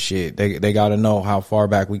about this shit. They got to know how far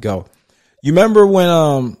back we go. You remember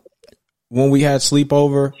when we had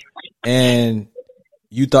sleepover and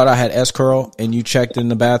you thought I had S-curl and you checked in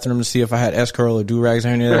the bathroom to see if I had S-curl or do-rags or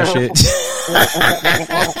any of that shit?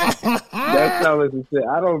 That's how it's said.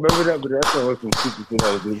 I don't remember that, but that's how it's some stupid shit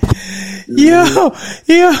I was doing. Yo.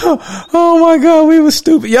 Oh my God, we was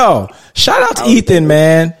stupid. Yo, shout out to Ethan,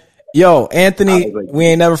 man. Yo, Anthony, we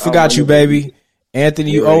ain't never forgot you, baby.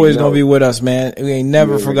 Anthony, you always gonna be with us, man. We ain't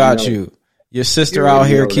never forgot you. Your sister out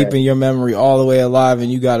here keeping your memory all the way alive, and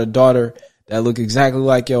you got a daughter that look exactly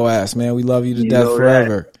like your ass, man. We love you to death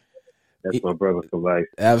forever. That's my brother for life.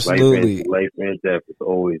 Absolutely. Life and death is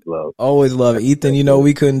always love. Always love. Ethan, you know,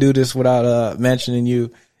 we couldn't do this without mentioning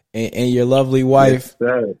you and your lovely wife.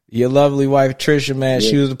 Yes, your lovely wife, Trisha, man. Yes,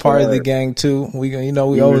 she was a part of the gang too. We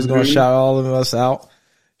always gonna shout all of us out.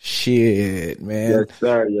 Shit, man. Yes,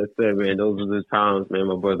 sir, man. Those are the times, man.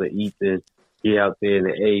 My brother Ethan, he out there in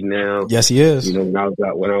the A now. Yes, he is. You know,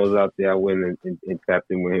 when I was out there, I went and tapped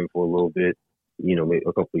in with him for a little bit, you know, maybe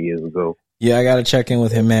a couple of years ago. Yeah, I got to check in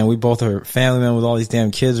with him, man. We both are family men with all these damn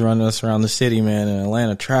kids running us around the city, man, in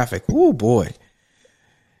Atlanta traffic. Ooh, boy.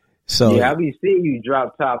 So yeah, I be seeing you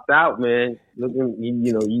drop topped out, man. Looking, you be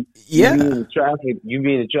in the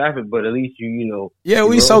traffic, but at least you know. Yeah,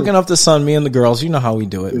 we soaking up the sun, me and the girls. You know how we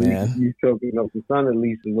do it, man. You soaking up the sun at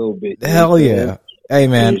least a little bit. Hell yeah. Hey,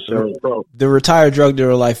 man, the retired drug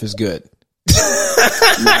dealer life is good.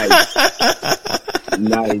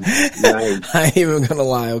 Nice. I ain't even gonna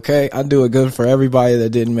lie, okay? I do it good for everybody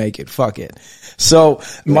that didn't make it. Fuck it. So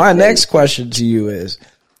my next question to you is,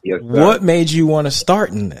 what made you want to start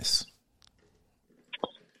in this?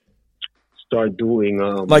 start doing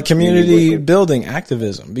like community building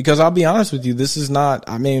activism. Because I'll be honest with you, this is not.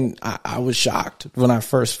 I mean, I was shocked when I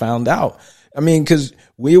first found out. I mean, because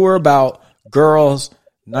we were about girls,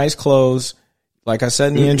 nice clothes. Like I said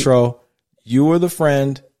in the intro, you were the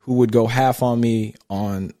friend who would go half on me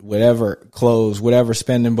on whatever clothes, whatever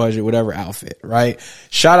spending budget, whatever outfit, right?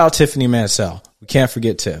 Shout out Tiffany Mansell. We can't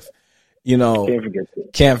forget Tiff. You know,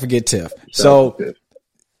 can't forget Tiff. So,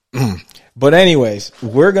 but anyways,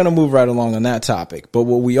 we're going to move right along on that topic. But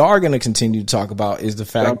what we are going to continue to talk about is the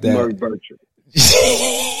fact that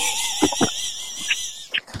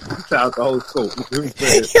shout out the whole school.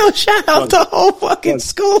 Yo, shout out the whole fucking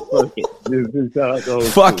school.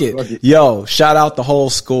 Fuck it. Yo, shout out the whole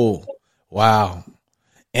school. Wow.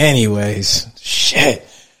 Anyways, shit.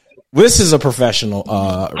 This is a professional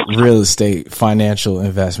real estate financial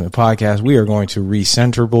investment podcast. We are going to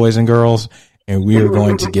recenter, boys and girls, and we are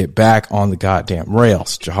going to get back on the goddamn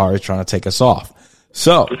rails. Johari is trying to take us off.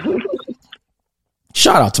 So,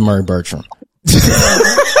 shout out to Murray Bertram.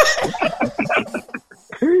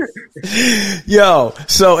 Yo,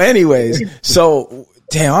 so anyways,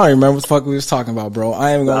 damn, I don't remember what the fuck we was talking about, bro.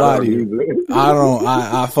 I ain't gonna lie to you.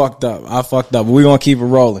 I fucked up. We're gonna keep it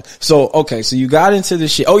rolling. So, okay, so you got into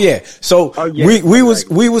this shit. Oh yeah. So we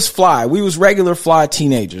was fly. We was regular fly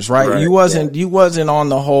teenagers, right? You wasn't on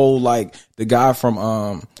the whole, like the guy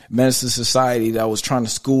from Menace to Society that was trying to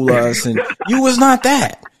school us, and you was not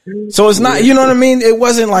that. So it's not, you know what I mean? It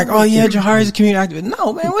wasn't like, oh yeah, Johari's a community activist.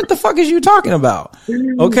 No, man, what the fuck is you talking about?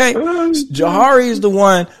 Okay. Johari is the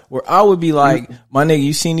one where I would be like, my nigga,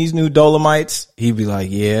 you seen these new Dolomites? He'd be like,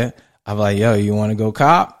 yeah. I'd be like, yo, you want to go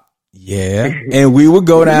cop? Yeah. And we would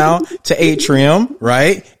go down to Atrium,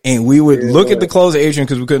 right? And we would look at the clothes at Atrium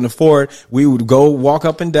because we couldn't afford. We would go walk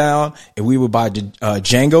up and down and we would buy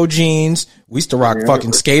Django jeans. We used to rock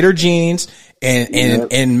fucking skater jeans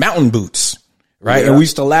and mountain boots. Right. And we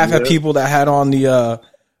used to laugh at people that had on the,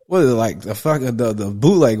 what is it, like the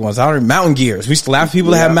bootleg ones? I don't know, mountain gears. We used to laugh at people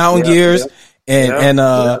that had mountain gears and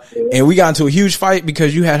we got into a huge fight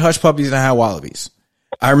because you had hush puppies and I had wallabies.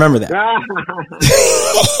 I remember that.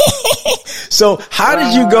 So how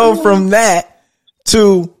did you go from that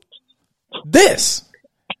to this?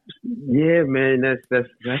 Yeah, man, that's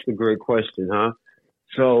a great question, huh?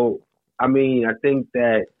 So, I mean, I think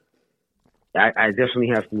that I definitely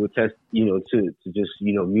have to attest, to just,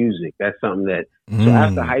 music. That's something that, so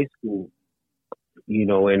after high school,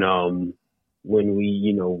 and, when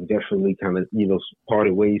we, definitely kind of,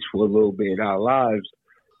 parted ways for a little bit in our lives,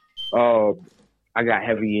 I got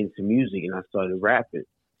heavy into music and I started rapping.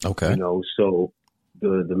 Okay. So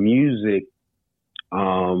the music,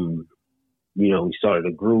 we started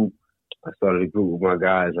a group. I started a group with my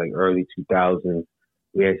guys like early 2000s.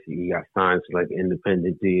 We got signed to like an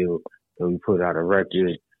independent deal. And we put out a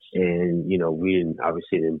record, and we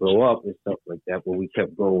didn't blow up and stuff like that, but we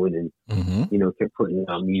kept going and kept putting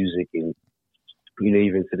out music, and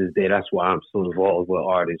even to this day, that's why I'm so involved with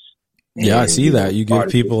artists. Yeah, I see that you give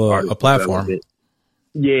people a platform.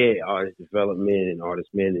 Yeah, artist development and artist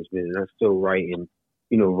management, and I still write and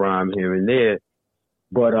rhyme here and there.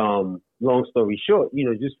 But long story short,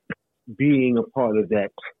 just being a part of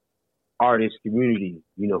that artist community,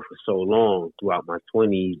 for so long throughout my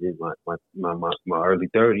 20s and my early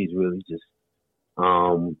 30s, really just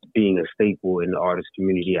being a staple in the artist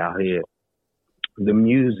community out here. The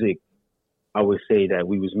music, I would say, that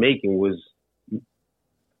we was making was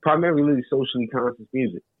primarily socially conscious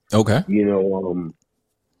music. Okay. We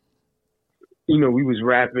was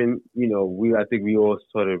rapping, I think we all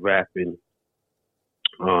started rapping,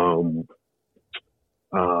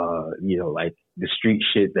 like the street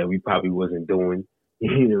shit that we probably wasn't doing.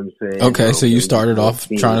 You know what I'm saying? Okay, so you started off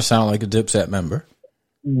trying to sound like a Dipset member.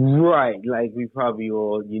 Right, like we probably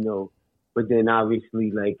all, but then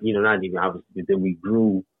obviously, like, not even obviously, but then we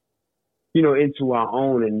grew, into our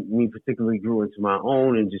own, and we particularly grew into my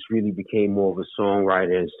own and just really became more of a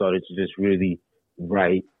songwriter and started to just really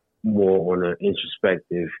write more on an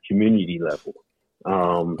introspective community level.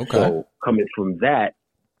 Okay. So coming from that,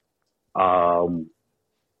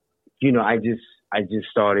 I just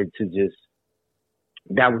started to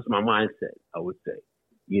that was my mindset, I would say.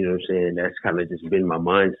 You know what I'm saying? That's kind of just been my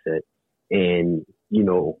mindset. And,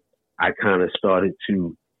 I kind of started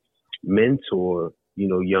to mentor,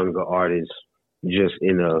 younger artists just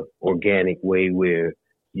in a organic way where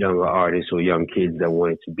younger artists or young kids that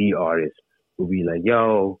wanted to be artists would be like,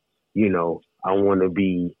 yo, I want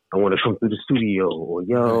to come through the studio, or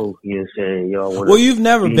yo, you know what I'm saying? Yo, well, you've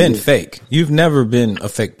never been fake. You've never been a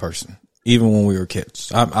fake person, even when we were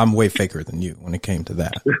kids. I'm way faker than you when it came to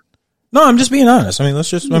that. No, I'm just being honest. I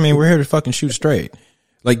mean, we're here to fucking shoot straight.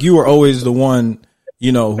 Like you were always the one,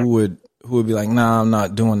 you know, who would be like, nah, I'm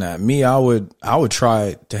not doing that. Me, I would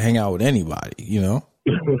try to hang out with anybody, you know?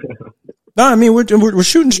 No, I mean, we're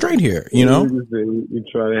shooting straight here, you know? You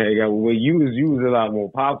try to hang out. Well, you was a lot more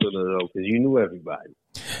popular though, because you knew everybody.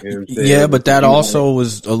 You know what I'm saying? Yeah, but that also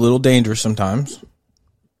was a little dangerous sometimes.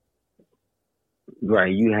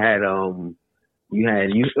 Right. You had. Oh,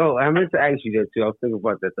 I meant to ask you that too. I was thinking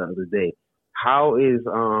about that the other day. How is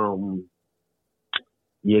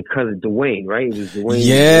your cousin Dwayne? Right? It was Dwayne.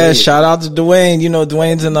 Yeah, shout out to Dwayne. You know,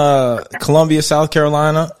 Dwayne's in Columbia, South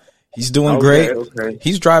Carolina. He's doing great. Okay.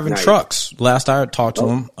 He's driving trucks. Last I talked to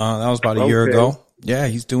him, that was about a year ago. Yeah,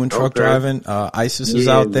 he's doing truck driving. ISIS is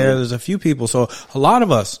out there. There's a few people. So a lot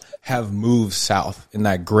of us have moved south in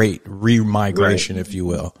that great re-migration, if you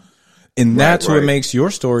will. And that's what makes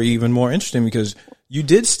your story even more interesting, because you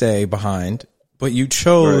did stay behind, but you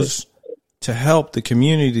chose to help the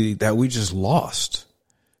community that we just lost.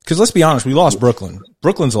 Because let's be honest, we lost Brooklyn.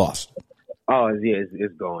 Brooklyn's lost. Oh, yeah,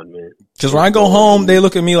 it's gone, man. Because when I go home, they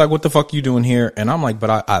look at me like, what the fuck you doing here? And I'm like,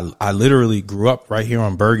 but I literally grew up right here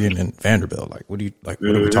on Bergen and Vanderbilt. Like, what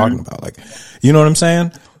are we talking about? Like, you know what I'm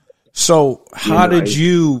saying? So how did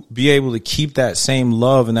you be able to keep that same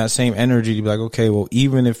love and that same energy to be like, okay, well,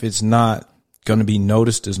 even if it's not going to be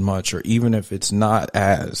noticed as much, or even if it's not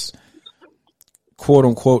as quote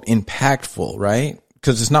unquote impactful, right?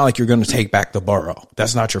 Because it's not like you're going to take back the borough.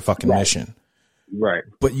 That's not your fucking mission. Right.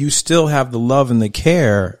 But you still have the love and the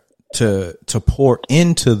care to pour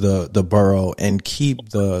into the borough and keep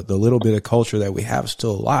the little bit of culture that we have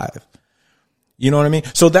still alive. You know what I mean?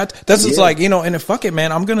 So that's just like, you know, and fuck it,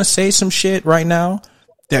 man, I'm going to say some shit right now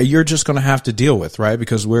that you're just going to have to deal with, right?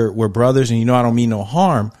 Because we're brothers, and you know, I don't mean no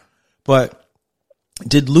harm, but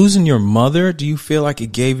did losing your mother, do you feel like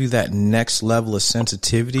it gave you that next level of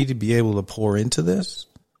sensitivity to be able to pour into this?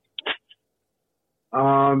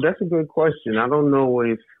 That's a good question. I don't know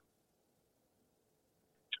if,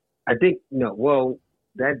 I think, no, well,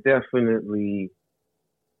 that definitely.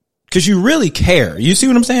 Because you really care. You see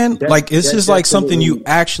what I'm saying? Like, it's just like something you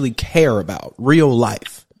actually care about, real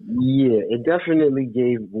life. Yeah, it definitely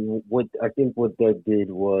gave, what that did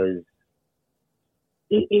was,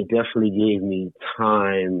 it definitely gave me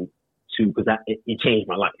time to, because it changed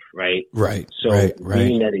my life, right? Right. So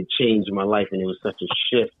being that it changed my life, and it was such a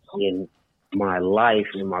shift in my life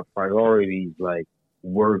and my priorities, like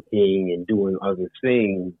working and doing other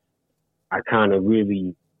things, I kind of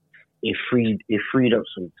really, it freed up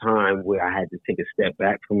some time where I had to take a step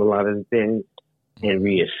back from a lot of the things and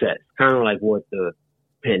reassess. Kind of like what the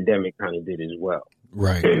pandemic kind of did as well.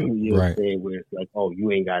 Right. You know what I'm saying? Where it's like, oh,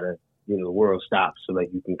 you ain't gotta, you know, the world stops, so like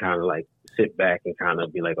you can kind of like sit back and kind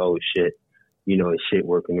of be like, oh shit, you know, it's shit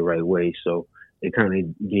working the right way. So it kind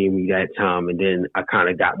of gave me that time, and then I kind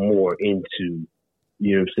of got more into,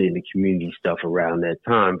 you know what I'm saying, the community stuff around that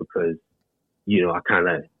time, because, you know, I kind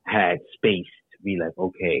of had space to be like,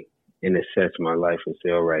 okay, and assess my life and say,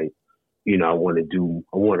 all right, you know, I want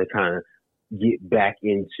to kind of get back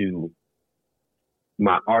into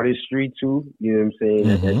my artistry too, you know what I'm saying,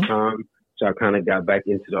 at that time. So I kind of got back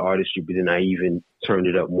into the artistry, but then I even turned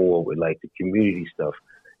it up more with like the community stuff.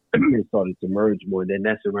 It started to merge more. And then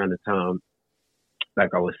that's around the time,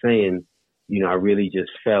 like I was saying, you know, I really just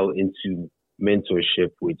fell into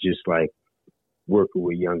mentorship with just like working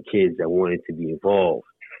with young kids that wanted to be involved.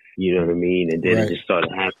 You know what I mean? And then it just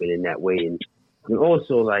started happening that way. And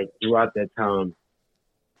also, like, throughout that time,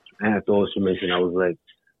 I have to also mention I was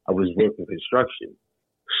working construction.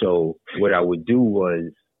 So what I would do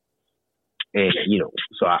was, and, you know,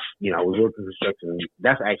 so I was working construction.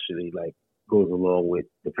 That's actually, like, goes along with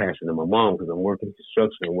the passion of my mom, because I'm working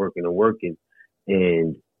construction, I'm working.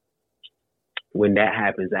 And when that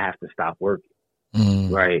happens, I have to stop working.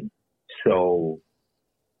 Right? So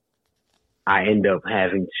I end up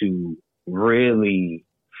having to really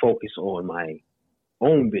focus on my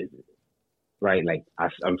own business, right? Like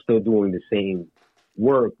I'm still doing the same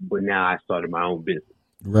work, but now I started my own business.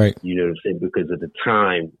 Right. You know what I'm saying? Because of the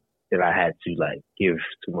time that I had to like give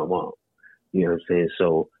to my mom. You know what I'm saying?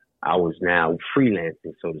 So I was now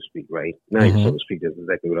freelancing, so to speak, right? Not even so to speak, that's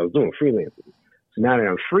exactly what I was doing, freelancing. So now that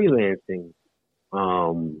I'm freelancing,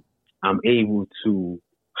 I'm able to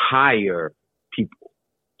hire people.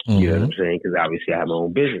 You know what I'm saying? Because obviously I have my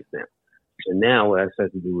own business now. So now what I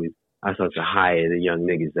start to do is I start to hire the young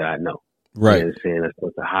niggas that I know. Right. You know what I'm saying? I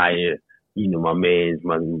start to hire, you know,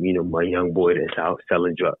 my young boy that's out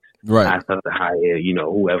selling drugs. Right. I start to hire, you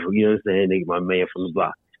know, whoever, you know what I'm saying? My man from the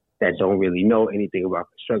block that don't really know anything about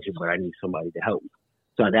construction, but I need somebody to help me.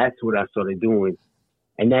 So that's what I started doing.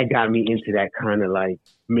 And that got me into that kind of like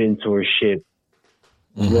mentorship,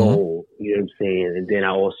 role, you know what I'm saying? And then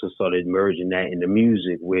I also started merging that into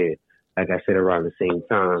music where, like I said, around the same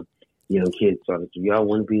time, kids started to, y'all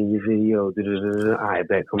want to be in your video? Da-da-da-da. All right,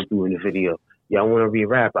 bet, come through in the video. Y'all want to be a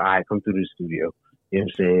rapper? All right, come through the studio. You know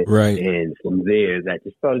what I'm saying? Right. And from there, that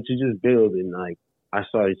just started to just build. And like, I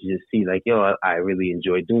started to just see like, I really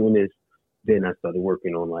enjoy doing this. Then I started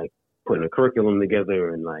working on like putting a curriculum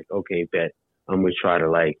together and like, okay, bet I'm going to try to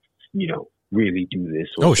like, really do this.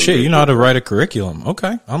 Oh shit. You know how to write a curriculum.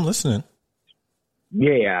 Okay. I'm listening.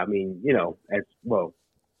 Yeah. I mean, as well,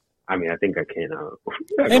 I think I can.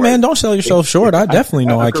 Hey man, don't sell yourself short. I definitely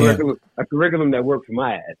know I can. A curriculum that worked for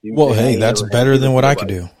my ass. Well, hey, that's better than what I could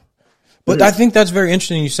do. But I think that's very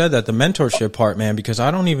interesting you said that, the mentorship part, man, because I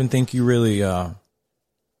don't even think you really, I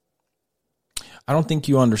don't think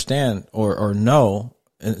you understand or know.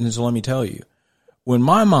 And so let me tell you, when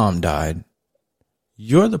my mom died,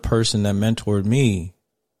 you're the person that mentored me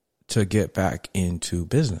to get back into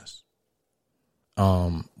business.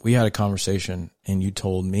 We had a conversation and you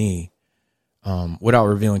told me, without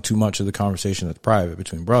revealing too much of the conversation that's private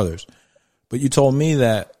between brothers, but you told me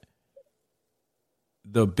that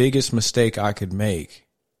the biggest mistake I could make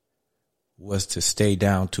was to stay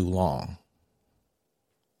down too long.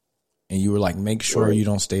 And you were like, make sure you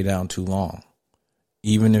don't stay down too long,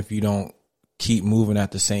 even if you don't keep moving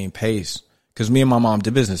at the same pace. Because me and my mom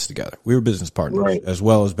did business together. We were business partners, as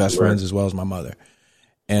well as best friends, as well as my mother.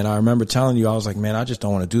 And I remember telling you, I was like, man, I just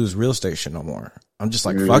don't want to do this real estate shit no more. I'm just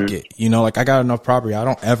like, fuck it. Like I got enough property. I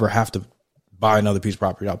don't ever have to buy another piece of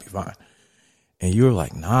property. I'll be fine. And you were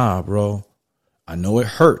like, nah, bro, I know it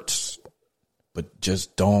hurts, but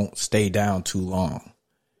just don't stay down too long.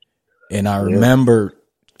 And I remember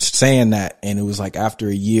saying that. And it was like after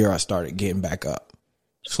a year, I started getting back up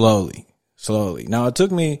slowly. Now it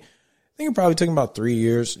took me, I think it probably took about 3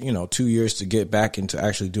 years, 2 years to get back into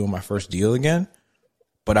actually doing my first deal again.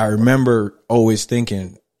 But I remember always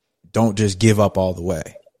thinking, don't just give up all the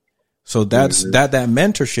way. So that's that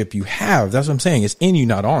mentorship you have. That's what I'm saying. It's in you,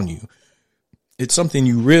 not on you. It's something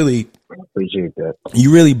you really appreciate that.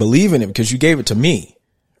 You really believe in it because you gave it to me.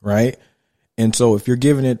 Right. And so if you're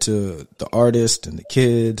giving it to the artist and the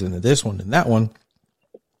kids and this one and that one,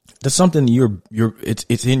 that's something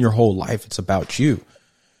it's in your whole life. It's about you,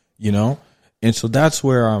 And so that's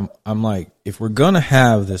where I'm like, if we're going to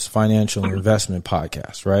have this financial investment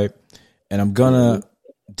podcast, right? And I'm going to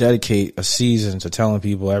dedicate a season to telling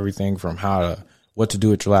people everything from what to do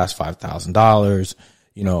with your last $5,000,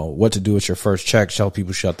 what to do with your first check, tell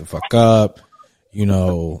people shut the fuck up,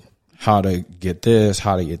 how to get this,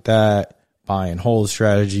 how to get that, buy and hold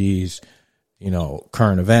strategies,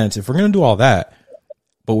 current events. If we're going to do all that,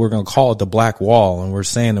 but we're going to call it the black wall, and we're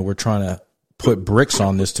saying that we're trying to put bricks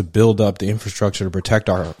on this to build up the infrastructure to protect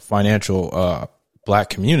our financial black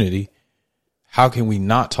community, how can we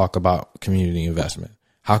not talk about community investment?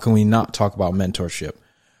 How can we not talk about mentorship?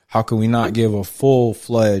 How can we not give a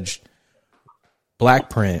full-fledged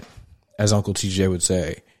black print, as Uncle TJ would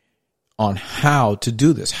say, on how to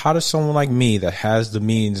do this? How does someone like me that has the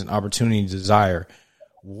means and opportunity and desire,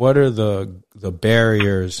 what are the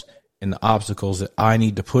barriers and the obstacles that I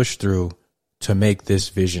need to push through to make this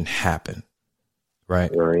vision happen?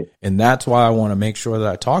 Right. And that's why I want to make sure that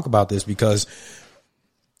I talk about this, because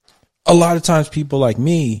a lot of times people like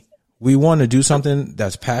me, we want to do something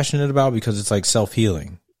that's passionate about because it's like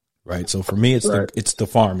self-healing. Right. So for me, it's the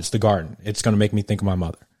farm, it's the garden. It's going to make me think of my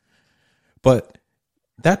mother. But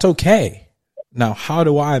that's okay. Now, how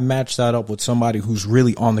do I match that up with somebody who's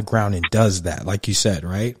really on the ground and does that? Like you said,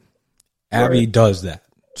 right? Abby does that.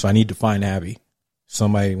 So I need to find Abby.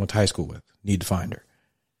 Somebody I went to high school with. Need to find her.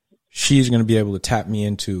 She's going to be able to tap me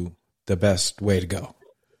into the best way to go.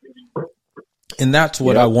 And that's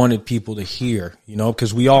what I wanted people to hear,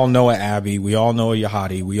 because we all know a Abby, we all know a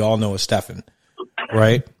JOHARI, we all know a Stefan,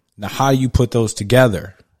 right? Now, how do you put those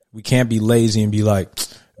together? We can't be lazy and be like,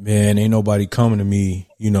 man, ain't nobody coming to me.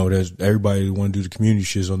 There's everybody want to do the community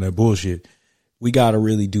shit on that bullshit. We got to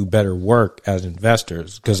really do better work as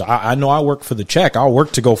investors, because I know I work for the check. I'll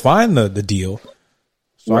work to go find the deal.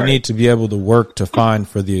 So I need to be able to work to find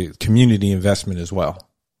for the community investment as well.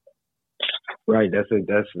 Right. That's a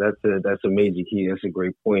major key. That's a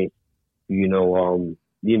great point.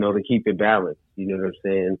 To keep it balanced, you know what I'm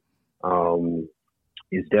saying?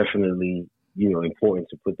 It's definitely, important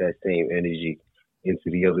to put that same energy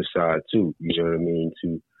into the other side too. You know what I mean?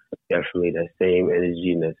 To definitely that same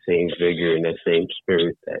energy and that same vigor and that same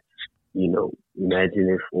spirit that, imagine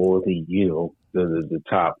if all the, the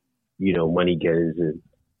top, money getters and,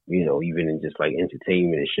 even in just like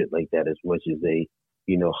entertainment and shit like that, as much as they,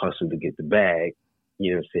 hustle to get the bag,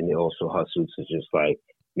 they also hustle to just like,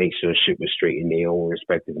 make sure shit was straight in their own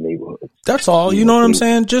respective neighborhoods. That's all. You know what I'm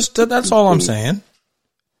saying? Just that's all I'm saying.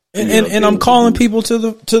 And I'm calling people to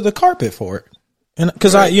the carpet for it. And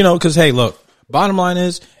because hey, look, bottom line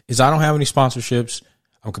is I don't have any sponsorships.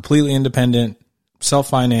 I'm completely independent,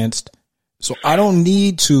 self-financed. So I don't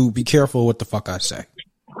need to be careful what the fuck I say.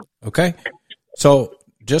 Okay? So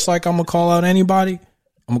just like I'm going to call out anybody,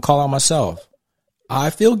 I'm going to call out myself. I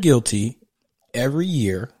feel guilty every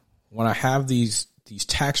year when I have these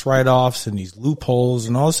tax write-offs and these loopholes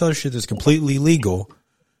and all this other shit that's completely legal,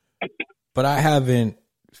 but I haven't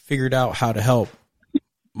figured out how to help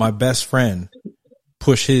my best friend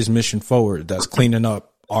push his mission forward that's cleaning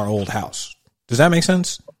up our old house. Does that make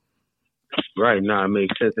sense? Right. No, it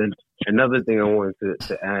makes sense. And another thing I wanted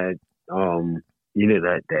to add,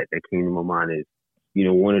 that came to my mind is,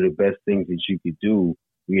 one of the best things that you could do,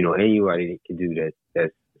 anybody that can do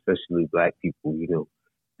that's especially black people,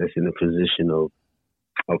 that's in a position of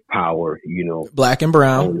power, black and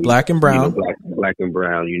brown, black and brown,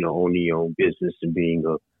 owning your own business and being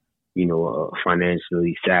a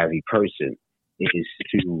financially savvy person, is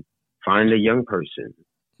to find a young person,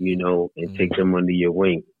 and take them under your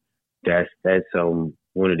wing. That's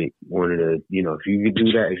one of the if you could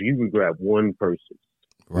do that, if you could grab one person,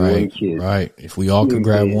 right, one kid, right. If we all could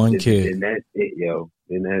grab one kid, then that's it, yo.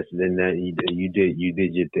 Then you did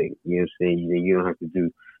your thing. You know what I'm saying? You don't have to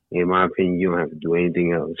do. In my opinion, you don't have to do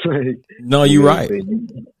anything else. No, you're right.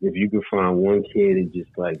 If you can find one kid and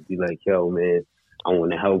just be like, yo, man, I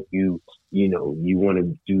want to help you. You want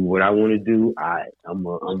to do what I want to do. I'm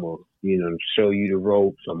a show you the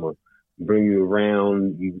ropes. I'm a bring you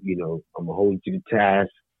around. I'm gonna hold you to the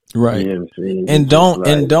task. Right. You know what I'm saying?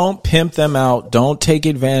 And don't pimp them out. Don't take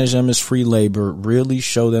advantage of them as free labor. Really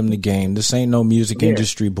show them the game. This ain't no music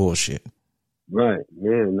industry bullshit. Right.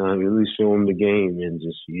 Yeah. No, really show them the game and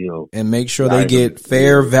just, and make sure they get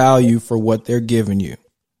fair value for what they're giving you.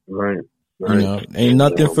 Right. Ain't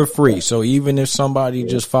nothing for free. So even if somebody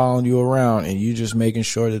just following you around and you just making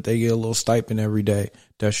sure that they get a little stipend every day,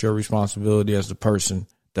 that's your responsibility as the person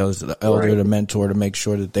that was the elder, the mentor, to make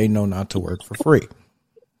sure that they know not to work for free.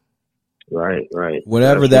 Right.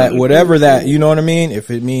 Whatever that, you know what I mean? If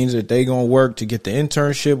it means that they going to work to get the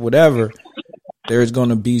internship, whatever, there's going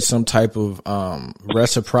to be some type of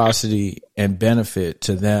reciprocity and benefit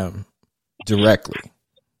to them directly.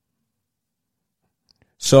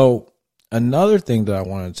 So another thing that I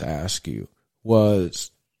wanted to ask you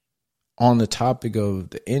was on the topic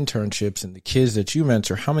of the internships and the kids that you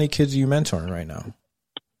mentor. How many kids are you mentoring right now?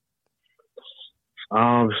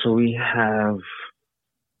 So we have,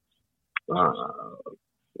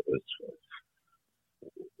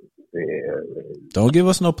 don't give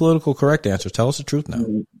us no political correct answer. Tell us the truth now.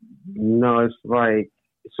 No, it's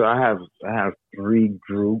so I have 3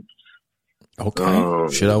 groups. Okay.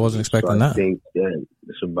 Shit, I wasn't expecting that. I think that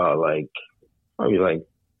it's about probably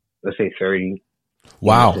let's say 30.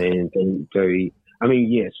 Wow. 30. I mean,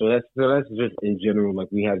 yeah. So that's just in general.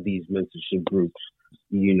 We have these mentorship groups,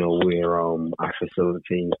 where I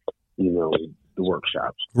facilitate, the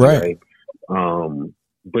workshops. Right.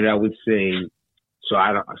 But I would say,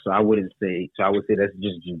 I would say that's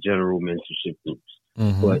just general mentorship groups.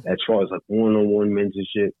 Mm-hmm. But as far as one-on-one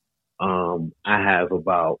mentorship, I have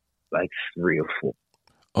about 3 or 4.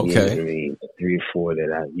 Okay. You know what I mean? 3 or 4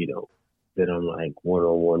 that that I'm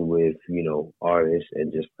one-on-one with, artists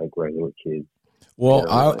and just regular kids. Well,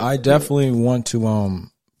 I definitely want to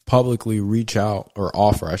publicly reach out, or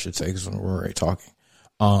offer, I should say, because we're already talking,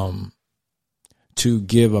 to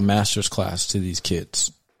give a master's class to these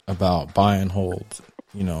kids about buy and hold,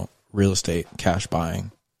 real estate, cash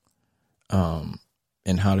buying,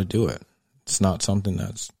 and how to do it. It's not something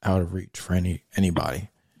that's out of reach for anybody.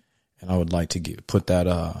 And I would like to put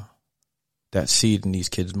that seed in these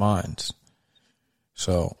kids' minds.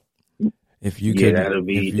 So if you could, that'd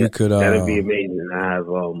be amazing. I have,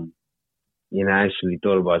 I actually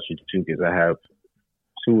thought about you too, because I have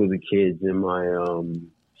 2 of the kids in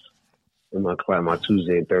my class, my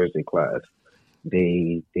Tuesday and Thursday class.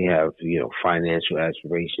 They have, financial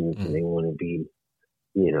aspirations, and they want to be,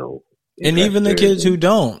 and even the kids who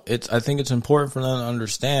don't, I think it's important for them to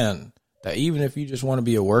understand that even if you just want to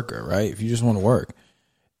be a worker, right? If you just want to work,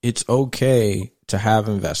 it's okay to have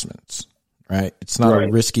investments, right? It's not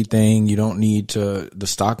a risky thing. You don't need to, the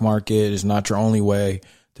stock market is not your only way.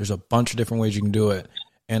 There's a bunch of different ways you can do it.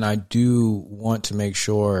 And I do want to make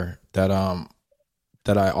sure that,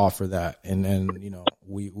 that I offer that. And then,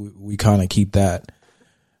 we kind of keep that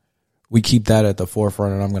at the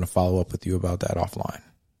forefront, and I'm going to follow up with you about that offline.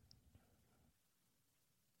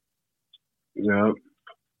 Yeah.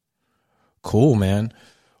 Cool, man.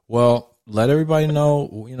 Well, let everybody know,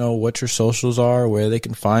 what your socials are, where they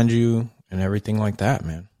can find you, and everything like that,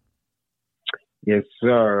 man. Yes,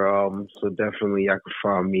 sir. So definitely, I can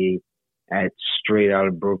find me at Straight Out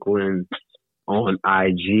of Brooklyn on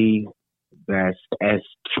IG. That's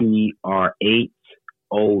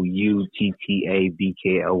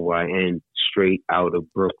STR8OUTTABKLYN. Straight Out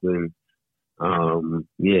of Brooklyn.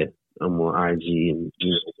 Yeah, I'm on IG and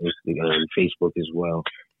Instagram and Facebook as well.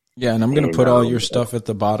 Yeah, and I'm going to put all your stuff at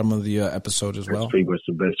the bottom of the episode as well. That's pretty much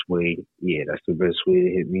the best way. Yeah, that's the best way to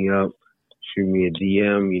hit me up. Shoot me a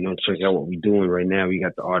DM. Check out what we're doing right now. We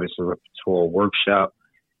got the Artist and Repertoire Workshop.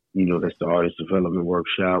 That's the Artist Development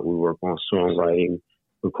Workshop. We work on songwriting,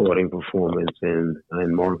 recording, performance, and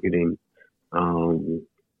marketing, in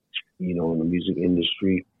the music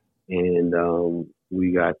industry. And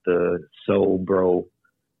we got the Soul Bro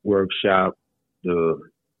Workshop, the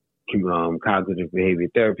cognitive behavior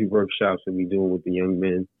therapy workshops that we doing with the young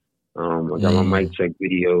men. I got my mic check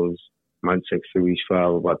videos, mic check series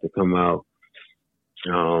 5 about to come out.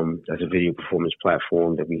 That's a video performance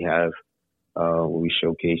platform that we have where we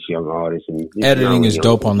showcase young artists. And editing is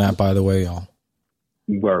dope on that, by the way, y'all.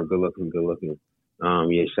 Good looking.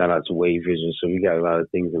 Yeah, shout out to Wave Vision. So we got a lot of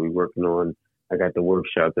things that we're working on. I got the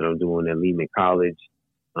workshop that I'm doing at Lehman College.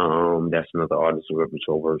 That's another Artist and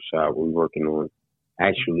Repertoire workshop we're working on.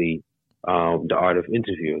 Actually, the art of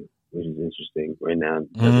interviewing, which is interesting right now.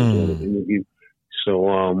 Doing an interview.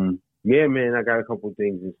 So, yeah, man, I got a couple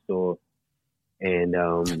things in store. And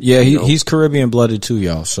he's Caribbean blooded too,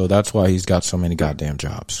 y'all. So that's why he's got so many goddamn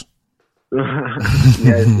jobs.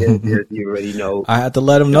 yes, you already know. I had to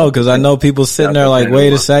let him know because I know people sitting there like,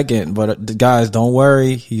 wait a second, but guys, don't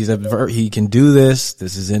worry. He can do this.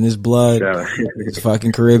 This is in his blood. He's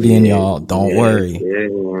fucking Caribbean, y'all. Don't worry. Yeah.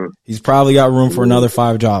 He's probably got room for another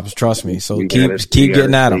 5 jobs. Trust me. So keep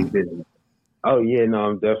getting at him. Oh yeah, no,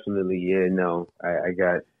 I'm definitely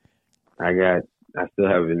I still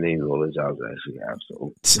haven't named all the jobs I actually have.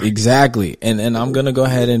 So exactly, and I'm gonna go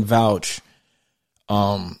ahead and vouch,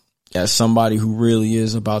 as somebody who really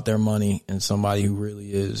is about their money and somebody who really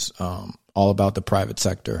is all about the private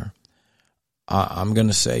sector. I'm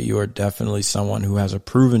gonna say you are definitely someone who has a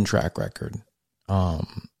proven track record,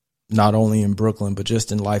 not only in Brooklyn but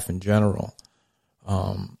just in life in general,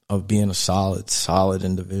 of being a solid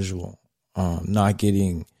individual, not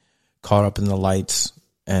getting caught up in the lights.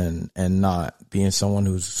 And not being someone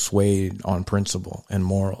who's swayed on principle and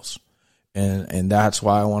morals. And that's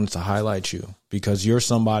why I wanted to highlight you, because you're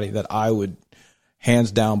somebody that I would,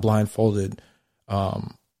 hands down, blindfolded,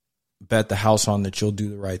 bet the house on that you'll do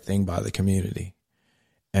the right thing by the community.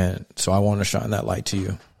 And so I want to shine that light to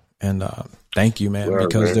you. And thank you, man,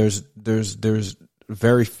 because there's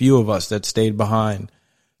very few of us that stayed behind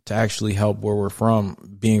to actually help where we're from,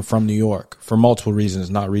 being from New York, for multiple reasons,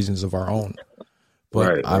 not reasons of our own.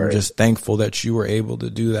 But I'm just thankful that you were able to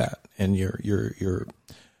do that, and you're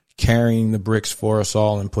carrying the bricks for us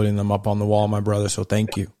all and putting them up on the wall, my brother. So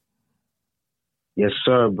thank you. Yes,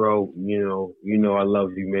 sir, bro. I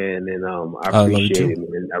love you, man, and I appreciate it,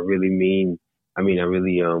 man. I really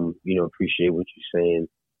appreciate what you're saying.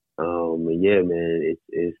 And yeah, man,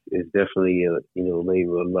 it's definitely a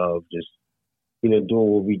labor of love, just doing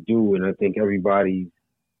what we do, and I think everybody's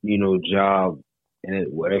job.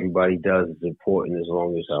 And what everybody does is important as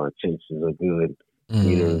long as our intentions are good.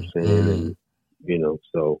 You know what I'm saying? And,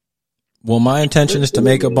 so. Well, my intention is to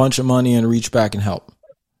make a bunch of money and reach back and help.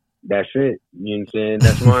 That's it. You know what I'm saying?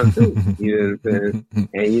 That's mine too. You know what I'm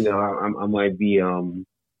saying? And, I might be, I'm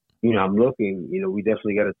looking, we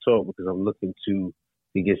definitely got to talk, because I'm looking to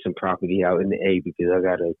get some property out in the A, because I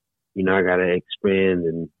got to expand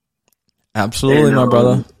and. Absolutely, my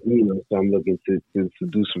brother. So I'm looking to do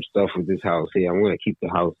some stuff with this house here. I'm going to keep the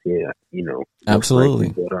house here,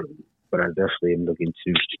 Absolutely. But I definitely am looking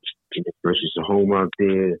to purchase a home out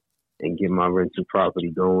there and get my rental property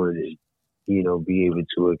going and, be able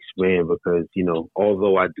to expand, because,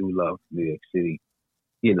 although I do love New York City,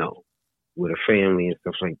 with a family and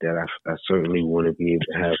stuff like that, I certainly want to be able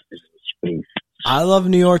to have this space. I love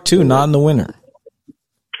New York too, not in the winter.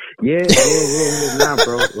 Yeah, nah,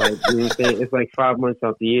 bro. Like, you know what I'm saying? It's like 5 months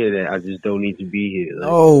out the year that I just don't need to be here. Like,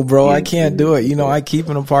 oh, bro, I can't do it. I keep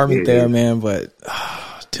an apartment there, man, but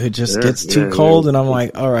it just gets too cold, and I'm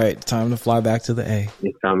like, all right, time to fly back to the A.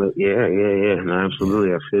 It's time to, no,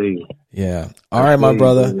 absolutely, I feel you. Yeah. All right, my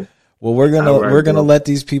brother. Well, we're gonna let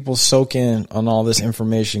these people soak in on all this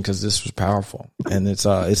information, because this was powerful, and it's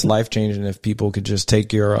life changing if people could just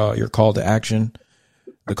take your call to action.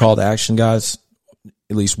 The call to action, guys.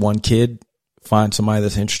 At least one kid, find somebody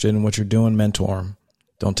that's interested in what you're doing, mentor them,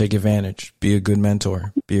 Don't take advantage. Be a good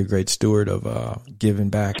mentor. Be a great steward of giving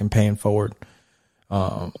back and paying forward.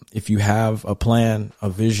 If you have a plan, a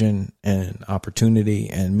vision, and opportunity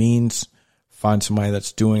and means, find somebody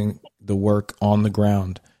that's doing the work on the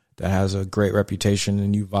ground that has a great reputation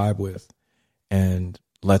and you vibe with, and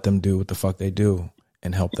let them do what the fuck they do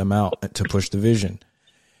and help them out to push the vision.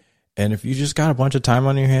 And if you just got a bunch of time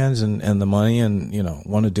on your hands and the money and, you know,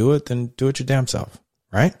 want to do it, then do it your damn self.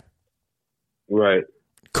 Right? Right.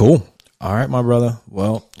 Cool. All right, my brother.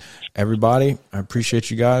 Well, everybody, I appreciate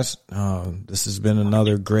you guys. This has been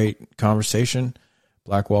another great conversation.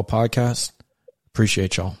 Blackwall Podcast.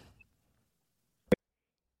 Appreciate y'all.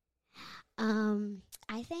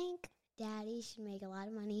 I think Daddy should make a lot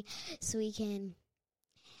of money so we can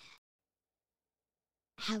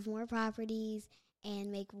have more properties and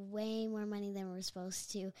make way more money than we're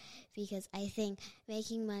supposed to, because I think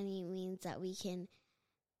making money means that we can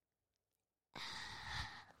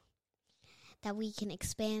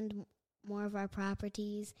expand more of our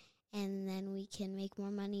properties, and then we can make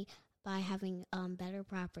more money by having better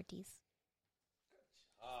properties.